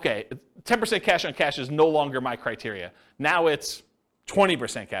like, okay, 10% cash on cash is no longer my criteria. Now it's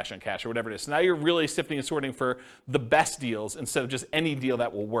 20% cash on cash or whatever it is. So now you're really sifting and sorting for the best deals instead of just any deal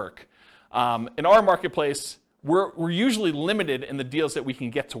that will work. In our marketplace, we're usually limited in the deals that we can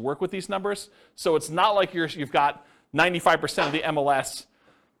get to work with these numbers. So it's not like you've got 95% of the MLS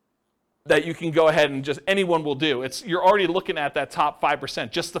that you can go ahead and just anyone will do. You're already looking at that top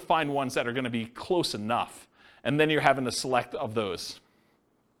 5% just to find ones that are going to be close enough. And then you're having to select of those.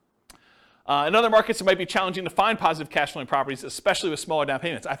 In other markets, it might be challenging to find positive cash flowing properties, especially with smaller down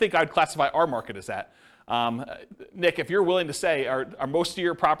payments. I think I'd classify our market as that. Nick, if you're willing to say, are most of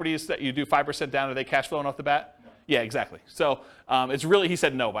your properties that you do 5% down, are they cash flowing off the bat? No. Yeah, exactly. So it's really, he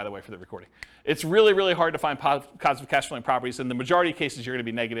said no, by the way, for the recording. It's really, really hard to find positive cash flowing properties. In the majority of cases, you're going to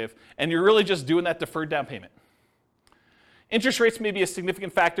be negative, and you're really just doing that deferred down payment. Interest rates may be a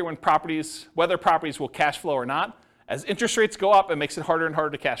significant factor when whether properties will cash flow or not. As interest rates go up, it makes it harder and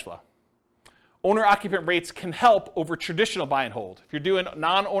harder to cash flow. Owner-occupant rates can help over traditional buy and hold. If you're doing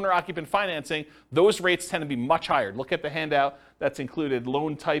non-owner-occupant financing, those rates tend to be much higher. Look at the handout that's included,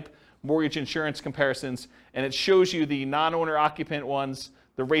 loan type, mortgage insurance comparisons, and it shows you the non-owner-occupant ones,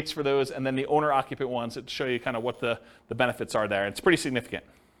 the rates for those, and then the owner-occupant ones that show you kind of what the benefits are there. It's pretty significant.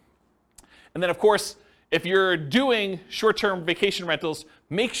 And then, of course, if you're doing short-term vacation rentals,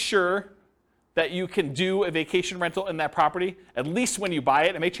 make sure that you can do a vacation rental in that property, at least when you buy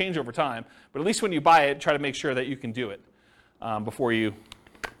it. It may change over time, but at least when you buy it, try to make sure that you can do it before you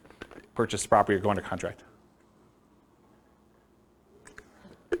purchase the property or go under contract.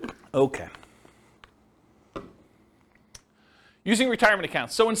 Okay. Using retirement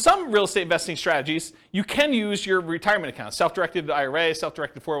accounts. So in some real estate investing strategies, you can use your retirement account, self-directed IRA,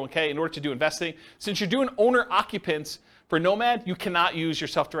 self-directed 401k in order to do investing. Since you're doing owner-occupants for Nomad, you cannot use your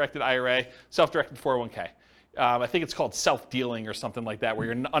self-directed IRA, self-directed 401k. I think it's called self-dealing or something like that,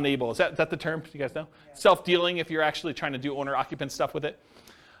 where you're unable. Is that the term? Do you guys know? Yeah. Self-dealing if you're actually trying to do owner-occupant stuff with it.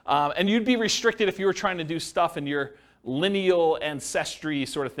 And you'd be restricted if you were trying to do stuff in your lineal ancestry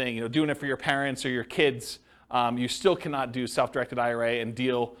sort of thing, doing it for your parents or your kids. You still cannot do self-directed IRA and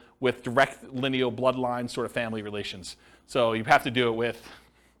deal with direct lineal bloodline sort of family relations. So you have to do it with,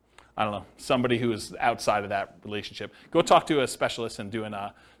 I don't know, somebody who is outside of that relationship. Go talk to a specialist in doing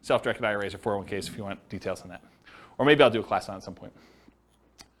self-directed IRAs or 401ks if you want details on that. Or maybe I'll do a class on it at some point.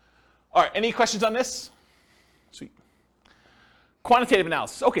 All right, any questions on this? Sweet. Quantitative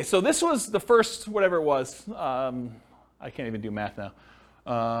analysis. Okay, so this was the first, whatever it was. I can't even do math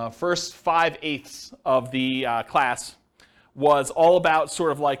now. First 5/8 of the class was all about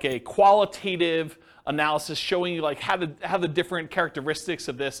sort of like a qualitative analysis showing you like how the different characteristics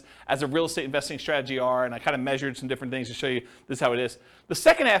of this as a real estate investing strategy are, and I kind of measured some different things to show you this is how it is. The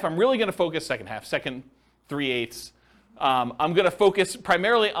second half, I'm really going to focus, second 3/8. I'm going to focus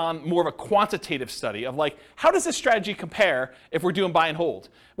primarily on more of a quantitative study of like, how does this strategy compare if we're doing buy and hold?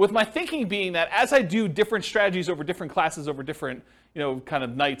 With my thinking being that as I do different strategies over different classes, over different, kind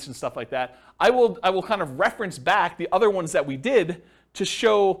of nights and stuff like that, I will kind of reference back the other ones that we did to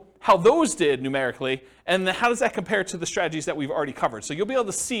show how those did numerically, and then how does that compare to the strategies that we've already covered. So you'll be able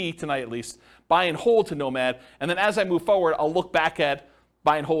to see tonight at least buy and hold to Nomad, and then as I move forward, I'll look back at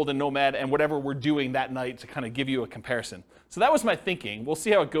buy and hold and Nomad and whatever we're doing that night to kind of give you a comparison. So that was my thinking. We'll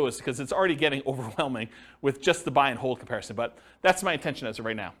see how it goes because it's already getting overwhelming with just the buy and hold comparison, but that's my intention as of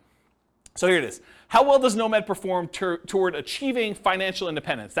right now. So here it is. How well does Nomad perform toward achieving financial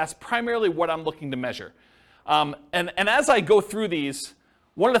independence? That's primarily what I'm looking to measure. And as I go through these,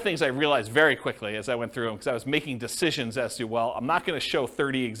 one of the things I realized very quickly as I went through them, because I was making decisions as to, well, I'm not going to show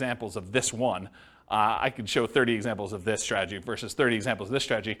 30 examples of this one. I could show 30 examples of this strategy versus 30 examples of this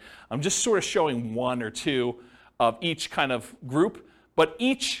strategy. I'm just sort of showing one or two of each kind of group, but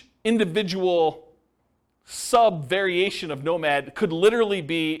each individual sub-variation of Nomad could literally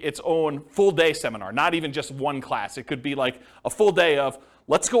be its own full-day seminar, not even just one class. It could be like a full day of,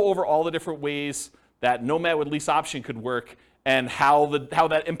 let's go over all the different ways that Nomad with lease option could work and how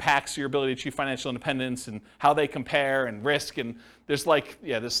that impacts your ability to achieve financial independence and how they compare and risk. And there's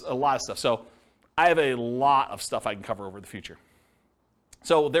there's a lot of stuff. So I have a lot of stuff I can cover over the future.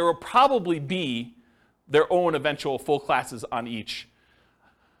 So there will probably be their own eventual full classes on each.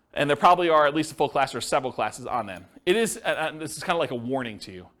 And there probably are at least a full class or several classes on them. It is, this is kind of like a warning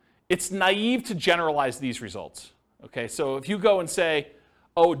to you. It's naive to generalize these results. Okay, so if you go and say,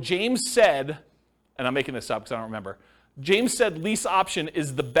 oh, James said, and I'm making this up because I don't remember, James said lease option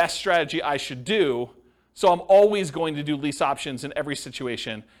is the best strategy I should do, so I'm always going to do lease options in every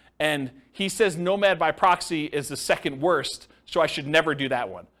situation. And he says Nomad by proxy is the second worst, so I should never do that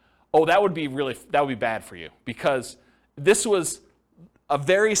one. Oh, that would be bad for you, because this was a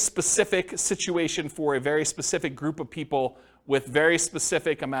very specific situation for a very specific group of people with very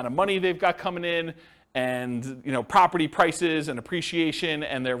specific amount of money they've got coming in, and property prices and appreciation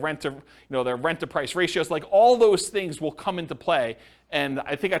and their rent to price ratios. Like all those things will come into play. And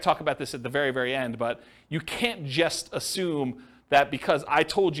I think I talk about this at the very, very end, but you can't just assume that because I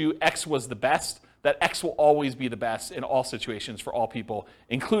told you X was the best, that X will always be the best in all situations for all people,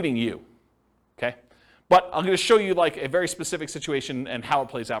 including you, okay? But I'm going to show you like a very specific situation and how it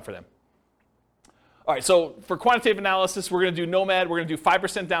plays out for them. All right, so for quantitative analysis, we're going to do Nomad. We're going to do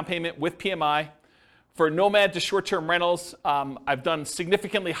 5% down payment with PMI. For Nomad to short-term rentals, I've done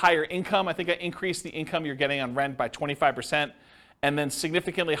significantly higher income. I think I increased the income you're getting on rent by 25%, and then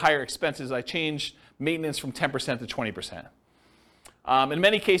significantly higher expenses. I changed maintenance from 10% to 20%. In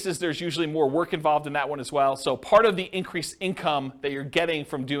many cases, there's usually more work involved in that one as well. So part of the increased income that you're getting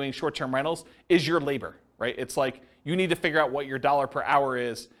from doing short-term rentals is your labor, right? It's like you need to figure out what your dollar per hour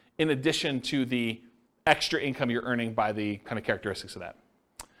is in addition to the extra income you're earning by the kind of characteristics of that.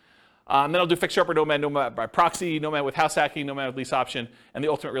 Then I'll do fixer upper Nomad, Nomad by proxy, Nomad with house hacking, Nomad with lease option, and the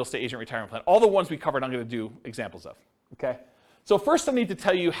ultimate real estate agent retirement plan. All the ones we covered, I'm going to do examples of. Okay. So first, I need to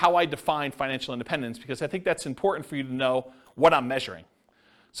tell you how I define financial independence, because I think that's important for you to know what I'm measuring.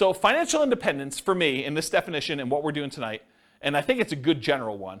 So financial independence for me in this definition and what we're doing tonight, and I think it's a good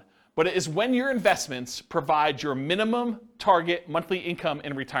general one, but it is when your investments provide your minimum target monthly income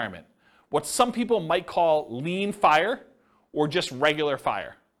in retirement. What some people might call lean fire or just regular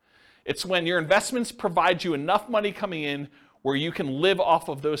fire. It's when your investments provide you enough money coming in where you can live off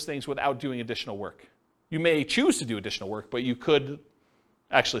of those things without doing additional work. You may choose to do additional work, but you could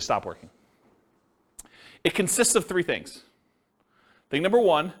actually stop working. It consists of three things. Thing number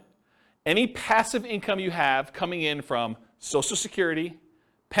one, any passive income you have coming in from Social Security,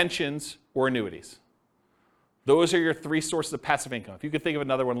 pensions, or annuities. Those are your three sources of passive income. If you could think of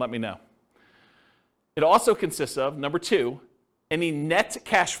another one, let me know. It also consists of, number two, any net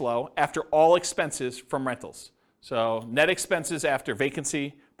cash flow after all expenses from rentals. So net expenses after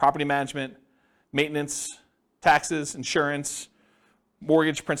vacancy, property management, maintenance, taxes, insurance,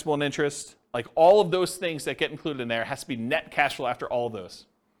 mortgage, principal, and interest. Like all of those things that get included in there has to be net cash flow after all of those.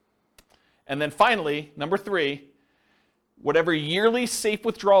 And then finally, number three, whatever yearly safe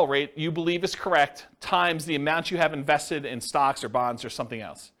withdrawal rate you believe is correct times the amount you have invested in stocks or bonds or something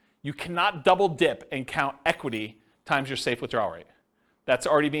else. You cannot double dip and count equity times your safe withdrawal rate. That's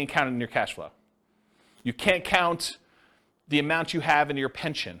already being counted in your cash flow. You can't count the amount you have in your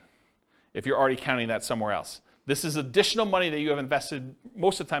pension if you're already counting that somewhere else. This is additional money that you have invested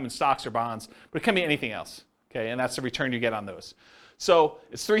most of the time in stocks or bonds, but it can be anything else, okay? And that's the return you get on those. So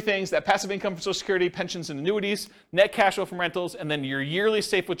it's three things: that passive income from Social Security, pensions, and annuities, net cash flow from rentals, and then your yearly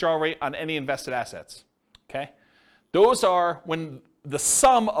safe withdrawal rate on any invested assets, okay? Those are when the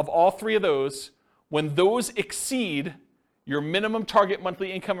sum of all three of those, when those exceed your minimum target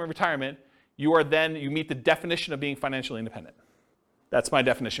monthly income in retirement, you meet the definition of being financially independent. That's my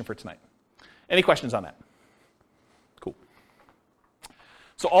definition for tonight. Any questions on that? Cool.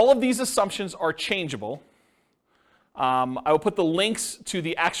 So all of these assumptions are changeable. I will put the links to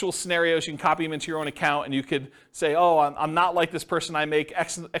the actual scenarios. You can copy them into your own account, and you could say, oh, I'm not like this person. I make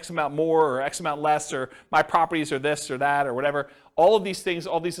X amount more or X amount less, or my properties are this or that or whatever. All of these things,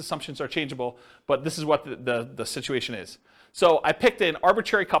 all these assumptions are changeable, but this is what the situation is. So I picked an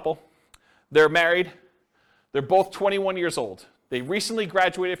arbitrary couple. They're married. They're both 21 years old. They recently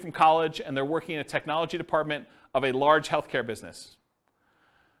graduated from college, and they're working in a technology department of a large healthcare business.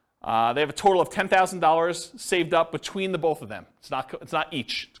 They have a total of $10,000 saved up between the both of them. It's not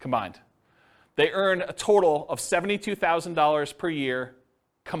each, it's combined. They earn a total of $72,000 per year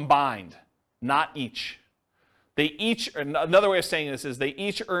combined, not each. Another way of saying this is they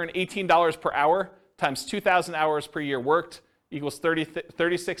each earn $18 per hour times 2,000 hours per year worked equals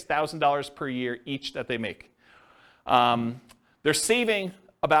 $36,000 per year each that they make. They're saving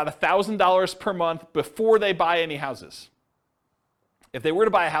about $1,000 per month before they buy any houses. If they were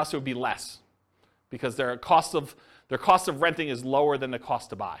to buy a house, it would be less because their cost of renting is lower than the cost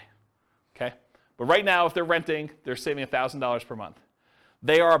to buy. Okay? But right now, if they're renting, they're saving $1,000 per month.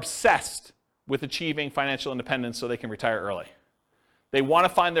 They are obsessed with achieving financial independence so they can retire early. They want to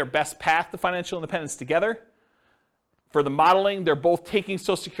find their best path to financial independence together. For the modeling, they're both taking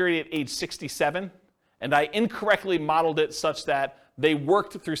Social Security at age 67, and I incorrectly modeled it such that they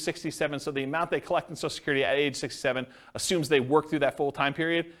worked through 67, so the amount they collect in Social Security at age 67 assumes they work through that full time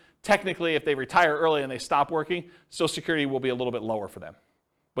period. Technically, if they retire early and they stop working, Social Security will be a little bit lower for them.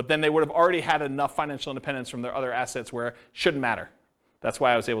 But then they would have already had enough financial independence from their other assets where it shouldn't matter. That's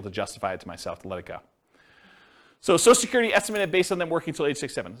why I was able to justify it to myself to let it go. So Social Security estimated based on them working until age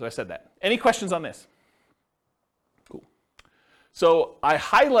 67. So I said that. Any questions on this? Cool. So I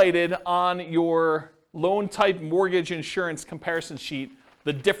highlighted on your loan type mortgage insurance comparison sheet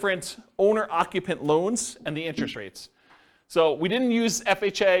the different owner-occupant loans and the interest rates. So we didn't use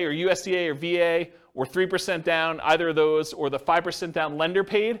FHA or USDA or VA or 3% down, either of those, or the 5% down lender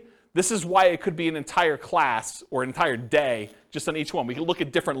paid. This is why it could be an entire class or an entire day just on each one. We could look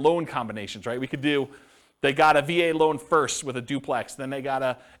at different loan combinations, right? We could do They got a VA loan first with a duplex, then they got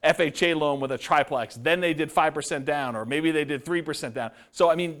a FHA loan with a triplex, then they did 5% down, or maybe they did 3% down. So,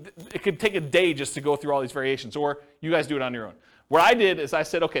 I mean, it could take a day just to go through all these variations, or you guys do it on your own. What I did is I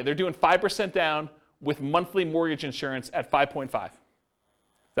said, okay, they're doing 5% down with monthly mortgage insurance at 5.5.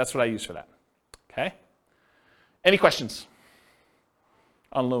 That's what I use for that, okay? Any questions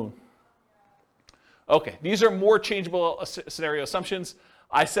on loan? Okay, these are more changeable scenario assumptions.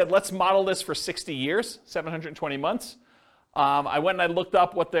 I said, let's model this for 60 years, 720 months. I went and I looked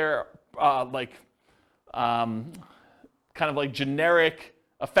up what their kind of like generic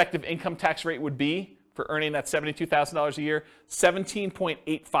effective income tax rate would be for earning that $72,000 a year.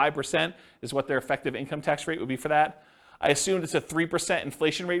 17.85% is what their effective income tax rate would be for that. I assumed it's a 3%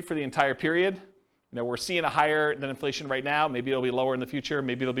 inflation rate for the entire period. You know, we're seeing a higher than inflation right now. Maybe it'll be lower in the future.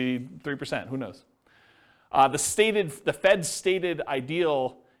 Maybe it'll be 3%. Who knows? The Fed's stated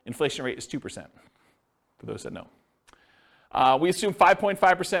ideal inflation rate is 2%, for those that know. We assume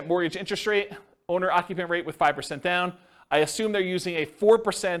 5.5% mortgage interest rate, owner-occupant rate with 5% down. I assume they're using a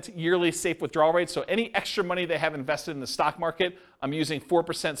 4% yearly safe withdrawal rate. So any extra money they have invested in the stock market, I'm using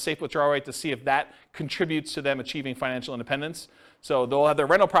 4% safe withdrawal rate to see if that contributes to them achieving financial independence. So they'll have their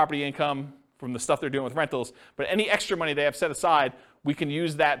rental property income from the stuff they're doing with rentals, but any extra money they have set aside, we can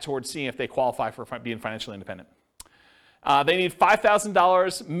use that towards seeing if they qualify for being financially independent. They need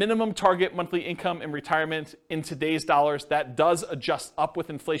 $5,000 minimum target monthly income in retirement in today's dollars. That does adjust up with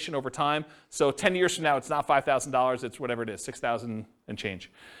inflation over time. So 10 years from now, it's not $5,000, it's whatever it is, $6,000 and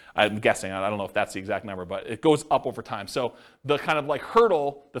change. I'm guessing, I don't know if that's the exact number, but it goes up over time. So the kind of like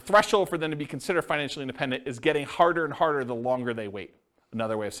hurdle, the threshold for them to be considered financially independent is getting harder and harder the longer they wait.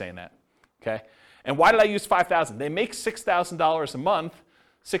 Another way of saying that, okay? And why did I use $5,000? They make $6,000 a month.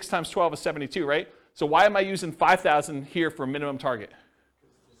 6 times 12 is 72, right? So why am I using $5,000 here for a minimum target?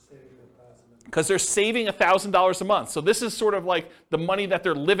 Because they're saving $1,000 a month. So this is sort of like the money that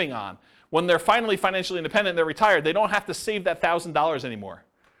they're living on. When they're finally financially independent, they're retired, they don't have to save that $1,000 anymore.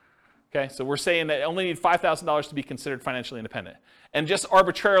 Okay, so we're saying that they only need $5,000 to be considered financially independent. And just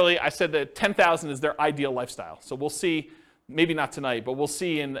arbitrarily, I said that $10,000 is their ideal lifestyle. So we'll see, maybe not tonight, but we'll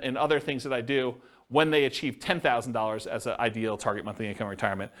see in other things that I do when they achieve $10,000 as an ideal target monthly income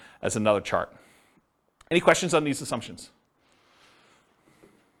retirement as another chart. Any questions on these assumptions?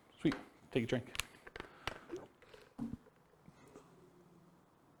 Sweet, take a drink.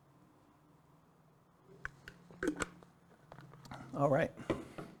 All right.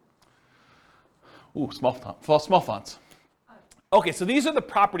 Ooh, small fonts. Okay, so these are the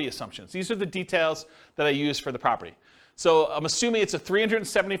property assumptions. These are the details that I use for the property. So I'm assuming it's a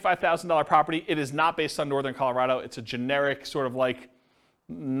 $375,000 property. It is not based on Northern Colorado. It's a generic sort of like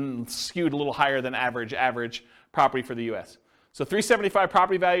skewed a little higher than average property for the U.S. So 375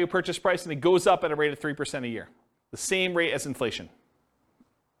 property value, purchase price, and it goes up at a rate of 3% a year. The same rate as inflation.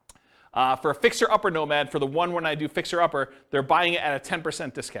 For a fixer-upper Nomad, for the one when I do fixer-upper, they're buying it at a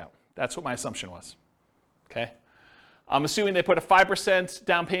 10% discount. That's what my assumption was. Okay. I'm assuming they put a 5%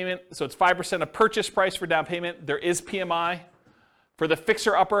 down payment, so it's 5% of purchase price for down payment. There is PMI. For the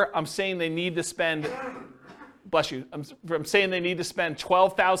fixer-upper, I'm saying they need to spend, bless you, I'm saying they need to spend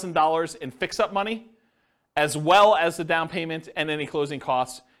 $12,000 in fix-up money, as well as the down payment and any closing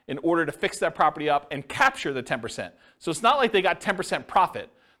costs in order to fix that property up and capture the 10%. So it's not like they got 10% profit.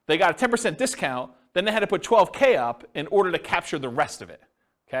 They got a 10% discount, then they had to put $12K up in order to capture the rest of it,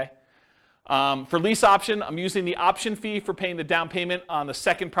 okay? For lease option, I'm using the option fee for paying the down payment on the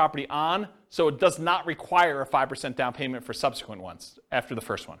second property on, so it does not require a 5% down payment for subsequent ones after the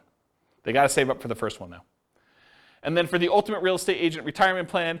first one. They got to save up for the first one now. And then for the ultimate real estate agent retirement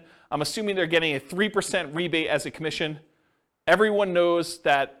plan, I'm assuming they're getting a 3% rebate as a commission. Everyone knows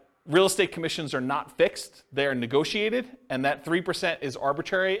that real estate commissions are not fixed. They are negotiated, and that 3% is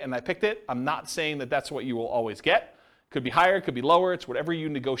arbitrary, and I picked it. I'm not saying that that's what you will always get. Could be higher, could be lower. It's whatever you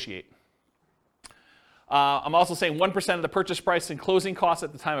negotiate. I'm also saying 1% of the purchase price and closing costs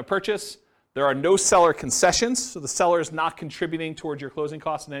at the time of purchase. There are no seller concessions, so the seller is not contributing towards your closing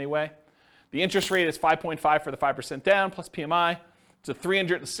costs in any way. The interest rate is 5.5 for the 5% down plus PMI. It's a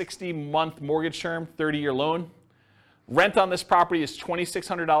 360-month mortgage term, 30-year loan. Rent on this property is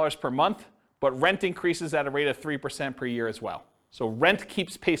 $2,600 per month, but rent increases at a rate of 3% per year as well. So rent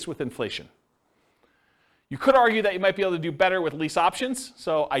keeps pace with inflation. You could argue that you might be able to do better with lease options.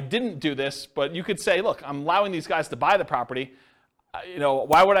 So I didn't do this, but you could say, look, I'm allowing these guys to buy the property.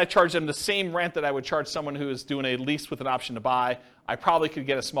 Why would I charge them the same rent that I would charge someone who is doing a lease with an option to buy? I probably could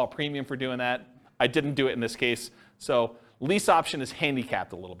get a small premium for doing that. I didn't do it in this case. So lease option is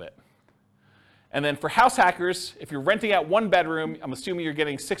handicapped a little bit. And then for house hackers, if you're renting out one bedroom, I'm assuming you're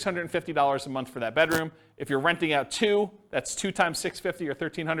getting $650 a month for that bedroom. If you're renting out 2, that's 2 times $650 or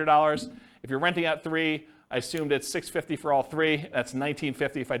 $1,300. If you're renting out 3, I assumed it's $650 for all 3. That's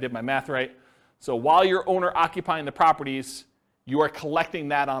 $1,950 if I did my math right. So while you're owner occupying the properties, you are collecting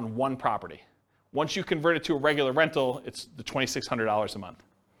that on one property. Once you convert it to a regular rental, it's the $2,600 a month.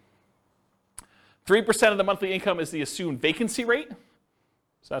 3% of the monthly income is the assumed vacancy rate.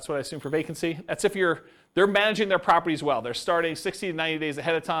 So that's what I assume for vacancy. That's if they're managing their properties well. They're starting 60 to 90 days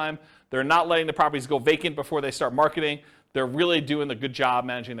ahead of time. They're not letting the properties go vacant before they start marketing. They're really doing a good job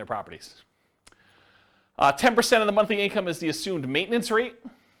managing their properties. 10% of the monthly income is the assumed maintenance rate.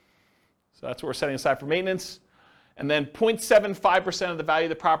 So that's what we're setting aside for maintenance. And then 0.75% of the value of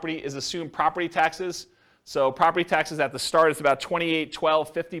the property is assumed property taxes. So property taxes at the start is about $28,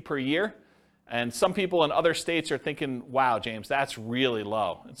 $12, $50 per year. And some people in other states are thinking, wow, James, that's really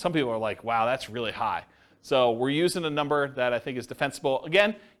low. And some people are like, wow, that's really high. So we're using a number that I think is defensible.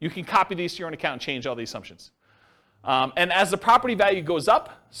 Again, you can copy these to your own account and change all the assumptions. And as the property value goes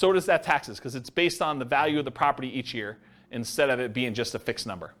up, so does that taxes, because it's based on the value of the property each year instead of it being just a fixed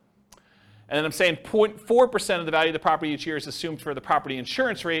number. And then I'm saying 0.4% of the value of the property each year is assumed for the property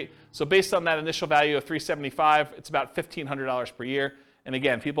insurance rate. So based on that initial value of $375, it's about $1,500 per year. And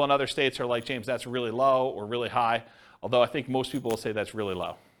again, people in other states are like, James, that's really low or really high, although I think most people will say that's really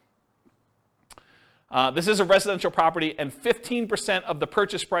low. This is a residential property, and 15% of the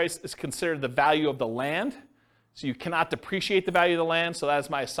purchase price is considered the value of the land. So you cannot depreciate the value of the land, so that is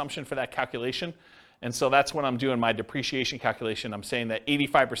my assumption for that calculation. And so that's when I'm doing my depreciation calculation. I'm saying that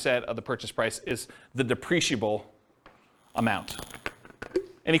 85% of the purchase price is the depreciable amount.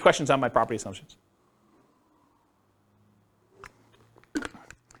 Any questions on my property assumptions?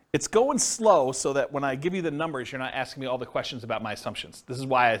 It's going slow so that when I give you the numbers, you're not asking me all the questions about my assumptions. This is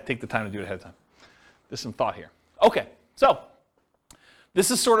why I take the time to do it ahead of time. There's some thought here. Okay, so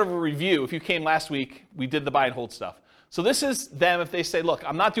this is sort of a review. If you came last week, we did the buy and hold stuff. So this is them if they say, look,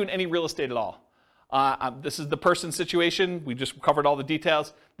 I'm not doing any real estate at all. This is the person's situation. We just covered all the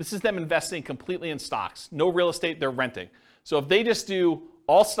details. This is them investing completely in stocks. No real estate, they're renting. So if they just do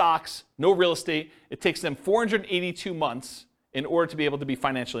all stocks, no real estate, it takes them 482 months in order to be able to be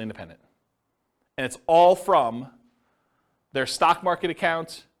financially independent. And it's all from their stock market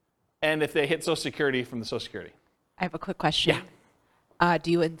account and if they hit Social Security, from the Social Security. I have a quick question. Yeah.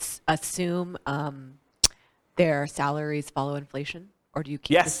 Do you assume their salaries follow inflation, or do you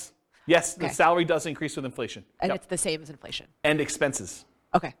keep Yes. Yes, Okay. the salary does increase with inflation. and Yep. it's the same as inflation? And expenses.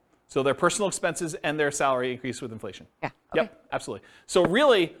 Okay. So their personal expenses and their salary increase with inflation. Yeah. Okay. Yep, absolutely. So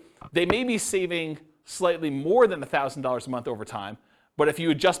really, they may be saving slightly more than $1,000 a month over time, but if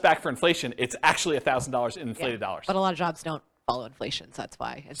you adjust back for inflation, it's actually $1,000 in inflated dollars. But a lot of jobs don't follow inflation, so that's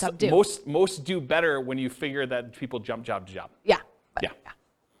why. And some do. Most do better when you figure that people jump job to job. Yeah. but- Yeah.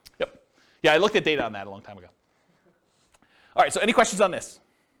 Yep. Yeah, I looked at data on that a long time ago. All right, so any questions on this?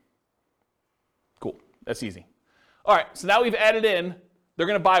 Cool, that's easy. All right, so now we've added in, they're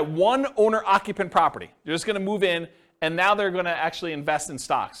gonna buy one owner-occupant property. They're just gonna move in, and now they're gonna actually invest in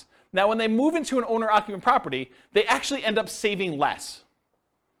stocks. Now, when they move into an owner-occupant property, they actually end up saving less,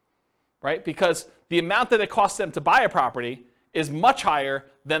 right? Because the amount that it costs them to buy a property is much higher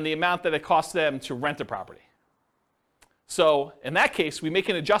than the amount that it costs them to rent a property. So in that case, we make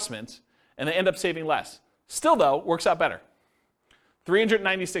an adjustment, and they end up saving less. Still, though, works out better.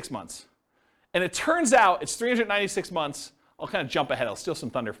 396 months. And it turns out it's 396 months. I'll kind of jump ahead. I'll steal some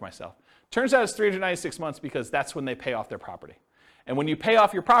thunder for myself. Turns out it's 396 months because that's when they pay off their property. And when you pay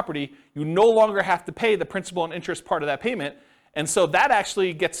off your property, you no longer have to pay the principal and interest part of that payment. And so that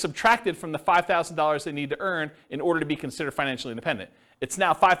actually gets subtracted from the $5,000 they need to earn in order to be considered financially independent. It's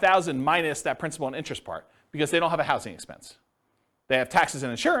now $5,000 minus that principal and interest part because they don't have a housing expense. They have taxes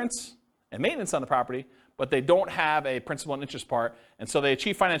and insurance and maintenance on the property, but they don't have a principal and interest part. And so they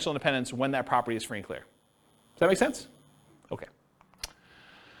achieve financial independence when that property is free and clear. Does that make sense? Okay.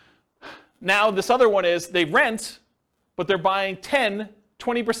 Now, this other one is they rent, but they're buying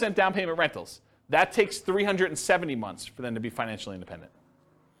 20% down payment rentals. That takes 370 months for them to be financially independent.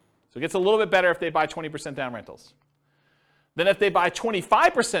 So it gets a little bit better if they buy 20% down rentals. Then if they buy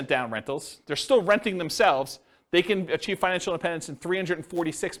 25% down rentals, they're still renting themselves, they can achieve financial independence in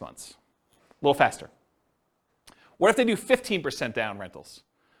 346 months. A little faster. What if they do 15% down rentals?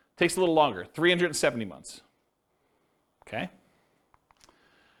 Takes a little longer, 370 months. Okay?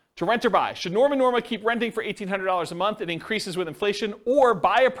 To rent or buy. Should Norm and Norma keep renting for $1,800 a month? It increases with inflation, or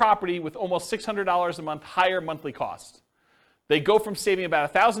buy a property with almost $600 a month higher monthly cost. They go from saving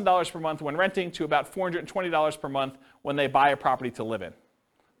about $1,000 per month when renting to about $420 per month when they buy a property to live in.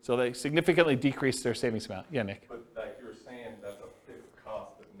 So they significantly decrease their savings amount. Yeah, Nick? But like you were saying, that's a fixed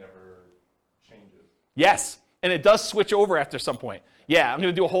cost that never changes. Yes, and it does switch over after some point. Yeah, I'm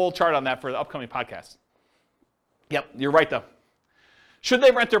going to do a whole chart on that for the upcoming podcast. Yep, you're right though. Should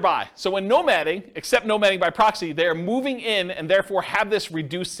they rent or buy? So when nomading, except nomading by proxy, they are moving in and therefore have this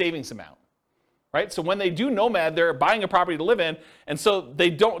reduced savings amount, right? So when they do nomad, they're buying a property to live in, and so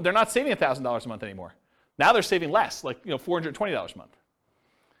they're not saving $1,000 a month anymore. Now they're saving less, like $420 a month.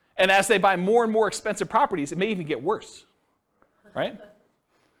 And as they buy more and more expensive properties, it may even get worse, right?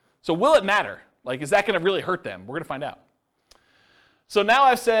 So will it matter? Like, is that going to really hurt them? We're going to find out. So now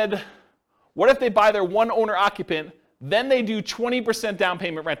I've said, what if they buy their one owner occupant, then they do 20% down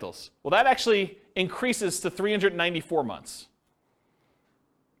payment rentals? Well, that actually increases to 394 months.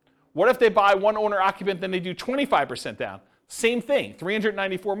 What if they buy one owner occupant, then they do 25% down? Same thing,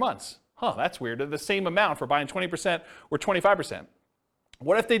 394 months. Huh, that's weird. They're the same amount for buying 20% or 25%.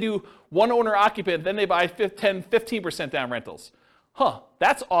 What if they do one owner occupant, then they buy 15% down rentals? Huh,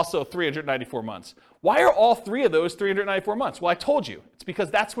 that's also 394 months. Why are all three of those 394 months? Well, I told you. It's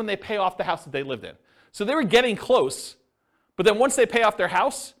because that's when they pay off the house that they lived in. So they were getting close, but then once they pay off their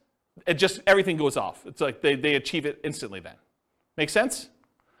house, everything goes off. It's like they achieve it instantly then. Make sense?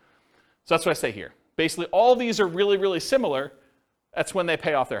 So that's what I say here. Basically, all these are really, really similar. That's when they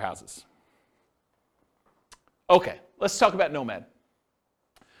pay off their houses. Okay, let's talk about Nomad.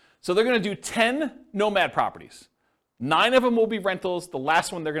 So they're going to do 10 Nomad properties. 9 of them will be rentals. The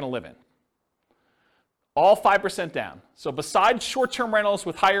last one they're going to live in. All 5% down. So besides short-term rentals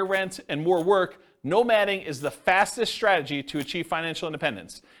with higher rent and more work, nomading is the fastest strategy to achieve financial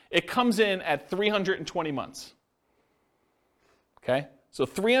independence. It comes in at 320 months. Okay? So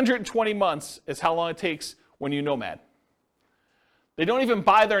 320 months is how long it takes when you nomad. They don't even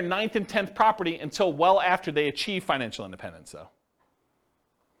buy their 9th and 10th property until well after they achieve financial independence, though.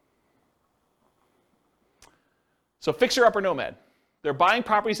 So fixer-upper nomad. They're buying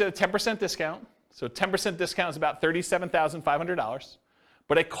properties at a 10% discount. So 10% discount is about $37,500.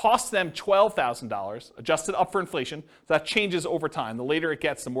 But it costs them $12,000, adjusted up for inflation. So that changes over time. The later it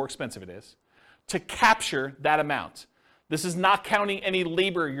gets, the more expensive it is, to capture that amount. This is not counting any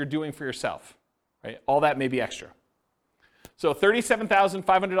labor you're doing for yourself. Right? All that may be extra. So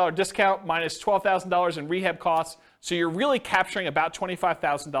 $37,500 discount minus $12,000 in rehab costs. So you're really capturing about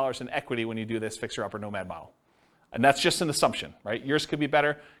 $25,000 in equity when you do this fixer-upper nomad model. And that's just an assumption, right? Yours could be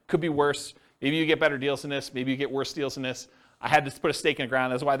better, could be worse. Maybe you get better deals than this. Maybe you get worse deals than this. I had to put a stake in the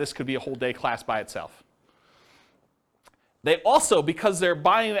ground. That's why this could be a whole day class by itself. They also, because they're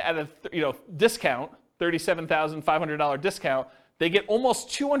buying at a discount, $37,500 discount, they get almost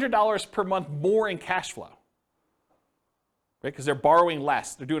 $200 per month more in cash flow. Right? Because they're borrowing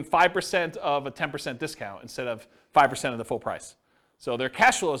less. They're doing 5% of a 10% discount instead of 5% of the full price. So their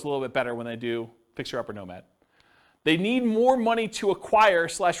cash flow is a little bit better when they do fixer-upper nomad. They need more money to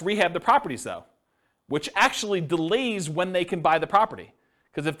acquire/rehab the properties, though, which actually delays when they can buy the property.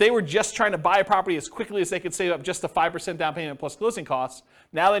 Because if they were just trying to buy a property as quickly as they could save up just a 5% down payment plus closing costs,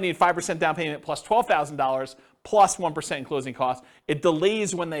 now they need 5% down payment plus $12,000 plus 1% in closing costs. It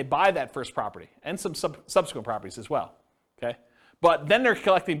delays when they buy that first property and some subsequent properties as well. Okay? But then they're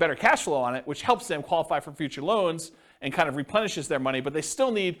collecting better cash flow on it, which helps them qualify for future loans and kind of replenishes their money, but they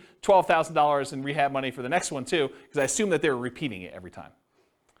still need $12,000 in rehab money for the next one too, because I assume that they're repeating it every time.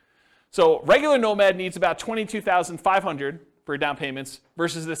 So regular nomad needs about $22,500 for down payments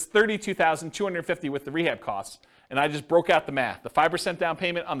versus this $32,250 with the rehab costs. And I just broke out the math. The 5% down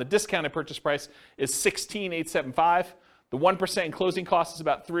payment on the discounted purchase price is $16,875. The 1% in closing costs is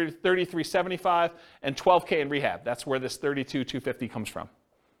about $33,755 and $12K in rehab. That's where this $32,250 comes from.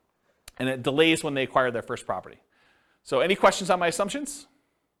 And it delays when they acquire their first property. So any questions on my assumptions?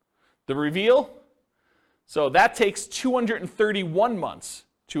 The reveal. So that takes 231 months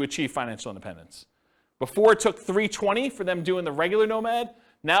to achieve financial independence. Before it took 320 for them doing the regular nomad.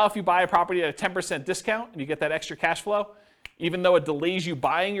 Now if you buy a property at a 10% discount and you get that extra cash flow, even though it delays you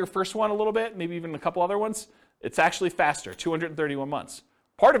buying your first one a little bit, maybe even a couple other ones, it's actually faster, 231 months.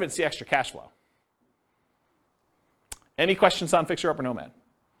 Part of it's the extra cash flow. Any questions on fixer-upper nomad?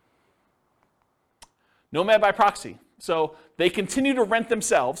 Nomad by proxy. So they continue to rent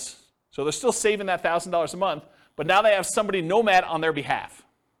themselves, so they're still saving that $1,000 a month, but now they have somebody nomad on their behalf.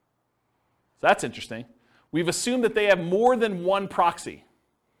 So that's interesting. We've assumed that they have more than one proxy,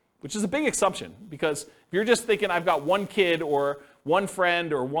 which is a big assumption, because if you're just thinking I've got one kid or one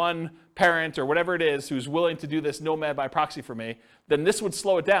friend or one parent or whatever it is who's willing to do this nomad by proxy for me, then this would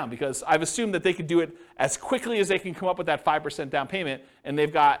slow it down, because I've assumed that they could do it as quickly as they can come up with that 5% down payment, and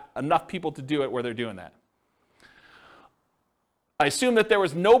they've got enough people to do it where they're doing that. I assumed that there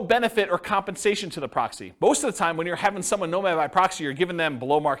was no benefit or compensation to the proxy. Most of the time when you're having someone nomad by proxy, you're giving them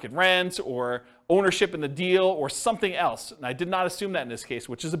below market rent or ownership in the deal or something else. And I did not assume that in this case,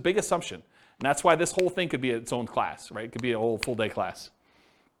 which is a big assumption. And that's why this whole thing could be its own class, right? It could be a whole full day class.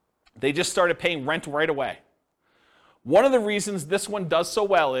 They just started paying rent right away. One of the reasons this one does so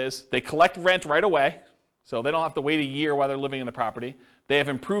well is they collect rent right away, so they don't have to wait a year while they're living in the property. They have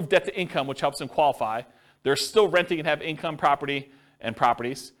improved debt to income, which helps them qualify. They're still renting and have income property and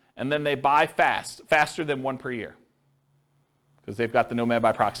properties, and then they buy faster than one per year, because they've got the nomad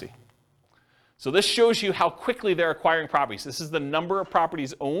by proxy. So this shows you how quickly they're acquiring properties. This is the number of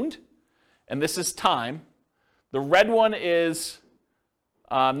properties owned, and this is time. The red one is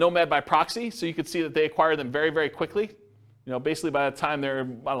nomad by proxy, so you can see that they acquire them very, very quickly. Basically by the time they're,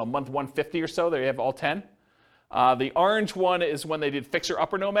 month 150 or so, they have all 10. The orange one is when they did fixer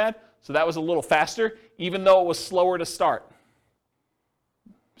upper nomad, so that was a little faster, even though it was slower to start.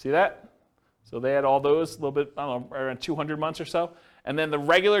 See that? So they had all those, a little bit, around 200 months or so. And then the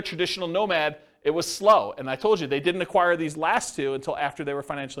regular traditional nomad, it was slow. And I told you, they didn't acquire these last two until after they were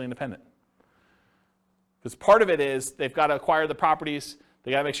financially independent. Because part of it is they've got to acquire the properties, they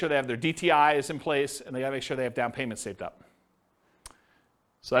got to make sure they have their DTIs in place, and they got to make sure they have down payments saved up.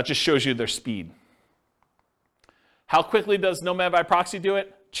 So that just shows you their speed. How quickly does nomad by proxy do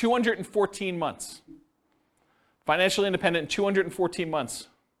it? 214 months. Financially independent in 214 months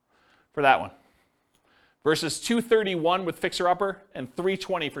for that one. Versus 231 with fixer upper and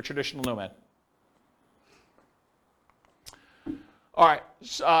 320 for traditional nomad. All right,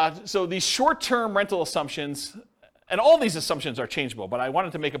 so these short-term rental assumptions, and all these assumptions are changeable, but I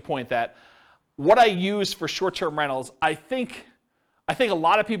wanted to make a point that what I use for short-term rentals, I think a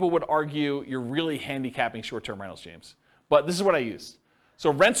lot of people would argue you're really handicapping short-term rentals, James. But this is what I use. So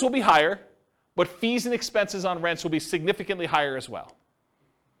rents will be higher, but fees and expenses on rents will be significantly higher as well.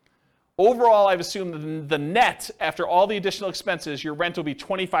 Overall, I've assumed the net, after all the additional expenses, your rent will be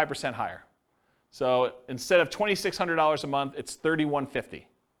 25% higher. So instead of $2,600 a month, it's $3,150.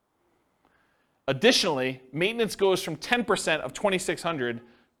 Additionally, maintenance goes from 10% of $2,600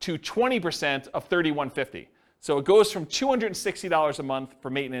 to 20% of $3,150. So it goes from $260 a month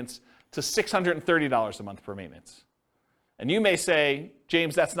for maintenance to $630 a month for maintenance. And you may say,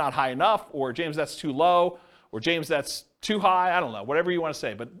 James, that's not high enough, or James, that's too low, or James, that's too high. I don't know, whatever you want to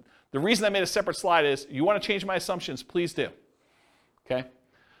say. But the reason I made a separate slide is, you want to change my assumptions, please do. Okay?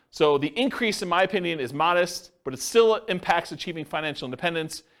 So the increase, in my opinion, is modest, but it still impacts achieving financial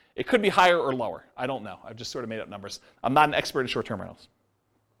independence. It could be higher or lower. I don't know. I've just sort of made up numbers. I'm not an expert in short-term rentals.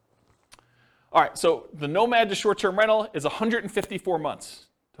 All right, so the nomad to short-term rental is 154 months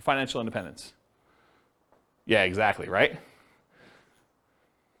to financial independence. Yeah, exactly, right?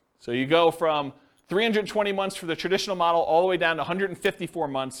 So you go from 320 months for the traditional model all the way down to 154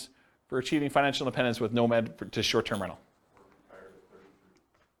 months for achieving financial independence with nomad to short-term rental.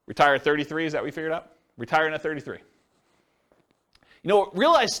 Retire at 33, is that what we figured out? Retiring at 33.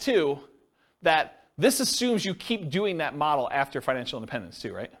 Realize too that this assumes you keep doing that model after financial independence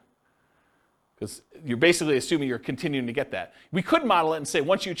too, right? Because you're basically assuming you're continuing to get that. We could model it and say,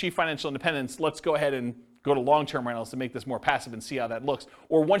 once you achieve financial independence, let's go ahead and go to long-term rentals to make this more passive and see how that looks.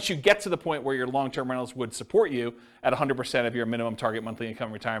 Or once you get to the point where your long-term rentals would support you at 100% of your minimum target monthly income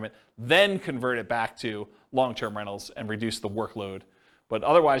in retirement, then convert it back to long-term rentals and reduce the workload. But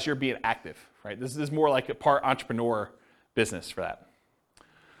otherwise, you're being active, right? This is more like a part entrepreneur business for that.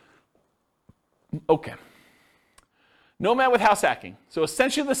 Okay. Nomad with house hacking. So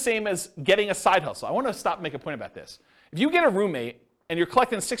essentially the same as getting a side hustle. I want to stop and make a point about this. If you get a roommate and you're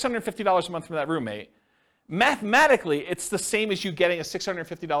collecting $650 a month from that roommate, mathematically, it's the same as you getting a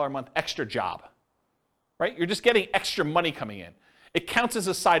 $650 a month extra job, right? You're just getting extra money coming in. It counts as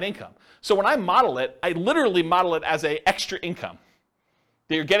a side income. So when I model it, I literally model it as an extra income.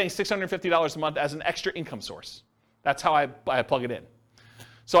 That you're getting $650 a month as an extra income source. That's how I plug it in.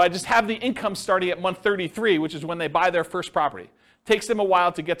 So I just have the income starting at month 33, which is when they buy their first property. It takes them a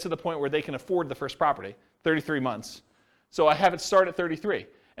while to get to the point where they can afford the first property, 33 months. So I have it start at 33.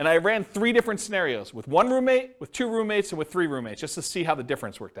 And I ran 3 different scenarios, with 1 roommate, with 2 roommates, and with 3 roommates, just to see how the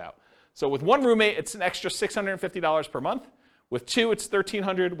difference worked out. So with 1 roommate, it's an extra $650 per month. With 2, it's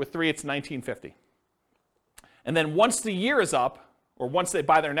 $1,300. With 3, it's $1,950. And then once the year is up, or once they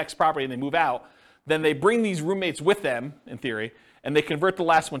buy their next property and they move out, then they bring these roommates with them, in theory, and they convert the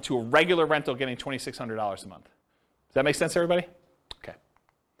last one to a regular rental getting $2,600 a month. Does that make sense, everybody? Okay.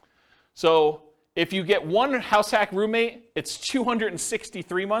 So if you get 1 house hack roommate, it's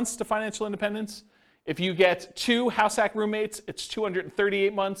 263 months to financial independence. If you get 2 house hack roommates, it's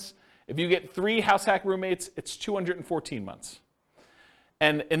 238 months. If you get 3 house hack roommates, it's 214 months.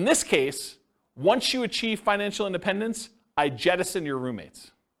 And in this case, once you achieve financial independence, I jettison your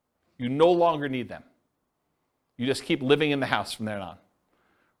roommates. You no longer need them. You just keep living in the house from there on,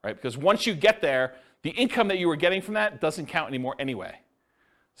 right? Because once you get there, the income that you were getting from that doesn't count anymore anyway.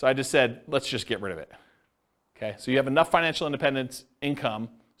 So I just said, let's just get rid of it. Okay, so you have enough financial independence income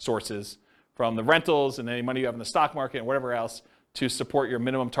sources from the rentals and any money you have in the stock market and whatever else to support your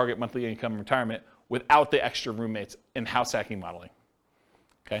minimum target monthly income in retirement without the extra roommates in house hacking modeling.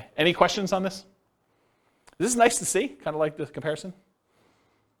 Okay, any questions on this? This is nice to see, kind of like the comparison.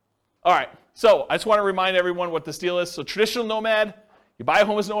 All right, so I just want to remind everyone what this deal is. So traditional Nomad, you buy a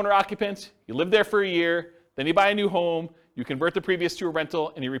home as an owner-occupant, you live there for a year, then you buy a new home, you convert the previous to a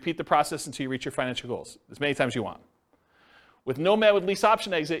rental, and you repeat the process until you reach your financial goals, as many times as you want. With Nomad with lease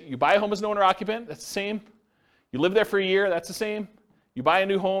option exit, you buy a home as an owner-occupant, that's the same. You live there for a year, that's the same. You buy a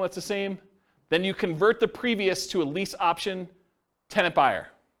new home, that's the same. Then you convert the previous to a lease option tenant buyer.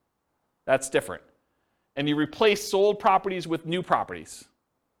 That's different. And you replace sold properties with new properties.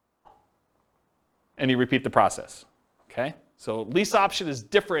 And you repeat the process, okay? So lease option is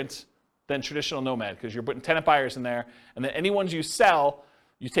different than traditional Nomad because you're putting tenant buyers in there, and then any ones you sell,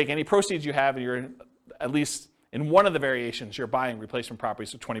 you take any proceeds you have, and you're at least in one of the variations, you're buying replacement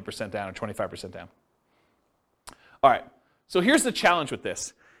properties with 20% down or 25% down. All right, so here's the challenge with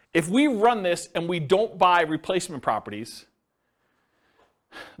this. If we run this and we don't buy replacement properties,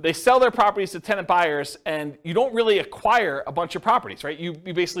 they sell their properties to tenant buyers, and you don't really acquire a bunch of properties, right? You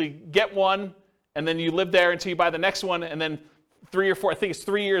basically get one, and then you live there until you buy the next one, and then 3 or 4, I think it's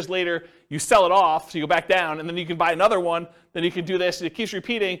 3 years later, you sell it off, so you go back down, and then you can buy another one, then you can do this, and it keeps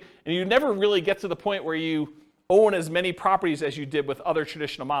repeating, and you never really get to the point where you own as many properties as you did with other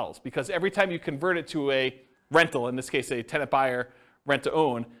traditional models, because every time you convert it to a rental, in this case a tenant buyer, rent to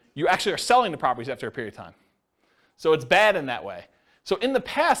own, you actually are selling the properties after a period of time. So it's bad in that way. So in the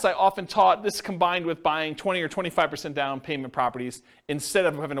past, I often taught this combined with buying 20 or 25% down payment properties instead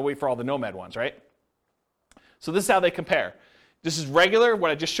of having to wait for all the Nomad ones, right? So this is how they compare. This is regular, what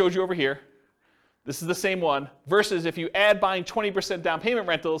I just showed you over here. This is the same one, versus if you add buying 20% down payment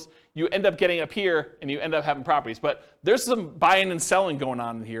rentals, you end up getting up here and you end up having properties. But there's some buying and selling going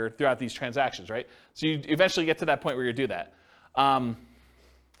on here throughout these transactions, right? So you eventually get to that point where you do that.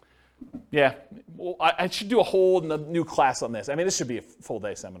 Yeah, well, I should do a whole new class on this. I mean, this should be a full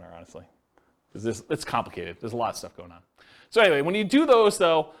day seminar, honestly, because it's complicated. There's a lot of stuff going on. So anyway, when you do those,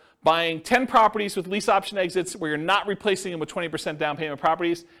 though, buying 10 properties with lease option exits where you're not replacing them with 20% down payment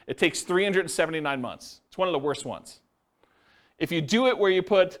properties, it takes 379 months. It's one of the worst ones. If you do it where you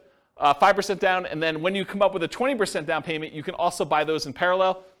put 5% down, and then when you come up with a 20% down payment, you can also buy those in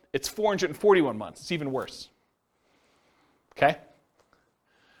parallel, it's 441 months. It's even worse. Okay?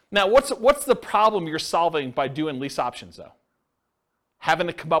 Now, what's the problem you're solving by doing lease options, though? Having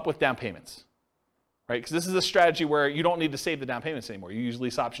to come up with down payments, right? Because this is a strategy where you don't need to save the down payments anymore. You use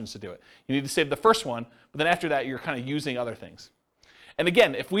lease options to do it. You need to save the first one, but then after that, you're kind of using other things. And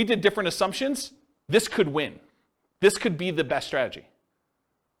again, if we did different assumptions, this could win. This could be the best strategy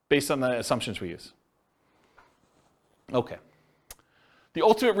based on the assumptions we use. Okay. The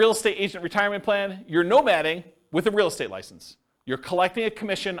ultimate real estate agent retirement plan, you're nomading with a real estate license. You're collecting a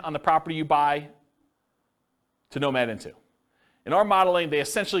commission on the property you buy to Nomad into. In our modeling, they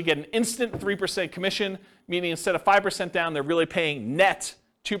essentially get an instant 3% commission, meaning instead of 5% down, they're really paying net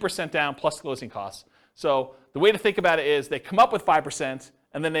 2% down plus closing costs. So the way to think about it is they come up with 5%,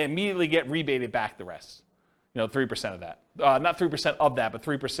 and then they immediately get rebated back the rest. 3% of that. Not 3% of that, but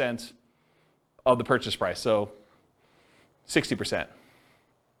 3% of the purchase price, so 60%.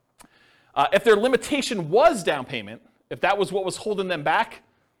 If their limitation was down payment, if that was what was holding them back,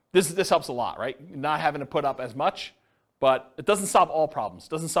 this helps a lot, right? Not having to put up as much, but it doesn't solve all problems. It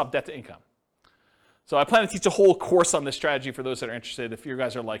doesn't solve debt to income. So I plan to teach a whole course on this strategy for those that are interested. If you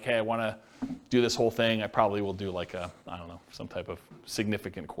guys are like, hey, I want to do this whole thing, I probably will do like some type of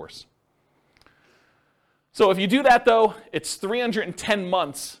significant course. So if you do that, though, it's 310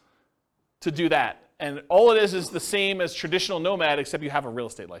 months to do that. And all it is the same as traditional Nomad, except you have a real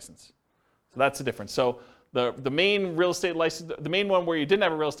estate license. So that's the difference. So the main real estate license, the main one where you didn't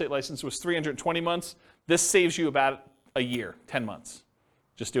have a real estate license was 320 months. This saves you about a year, 10 months,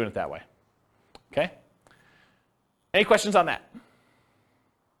 just doing it that way. Okay? Any questions on that?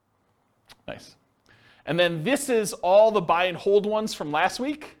 Nice. And then this is all the buy and hold ones from last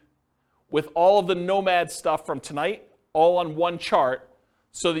week with all of the Nomad stuff from tonight, all on one chart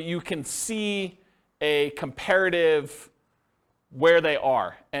so that you can see a comparative where they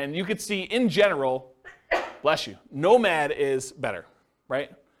are. And you could see in general, bless you, Nomad is better, right?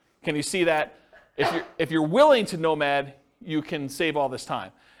 Can you see that? If you're willing to Nomad, you can save all this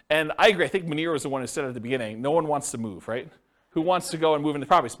time. And I agree. I think Munir was the one who said at the beginning, no one wants to move, right? Who wants to go and move into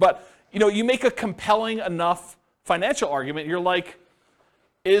properties? But you make a compelling enough financial argument. You're like,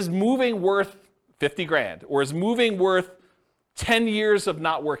 is moving worth 50 grand? Or is moving worth 10 years of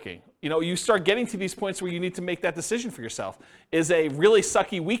not working? You start getting to these points where you need to make that decision for yourself. Is a really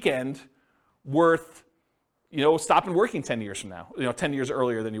sucky weekend worth, stopping working 10 years from now? 10 years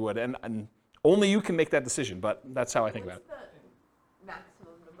earlier than you would. And only you can make that decision, but that's how I think about it. What's the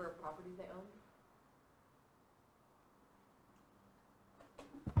maximum number of properties they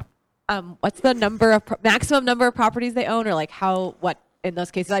own? What's the maximum number of properties they own, or like what in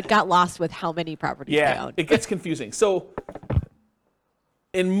those cases? I got lost with how many properties they own. It gets confusing. So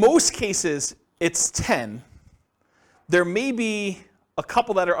in most cases, it's 10. There may be a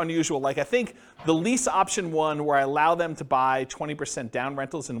couple that are unusual. Like I think the lease option one where I allow them to buy 20% down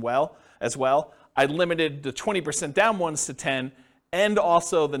rentals as well, I limited the 20% down ones to 10 and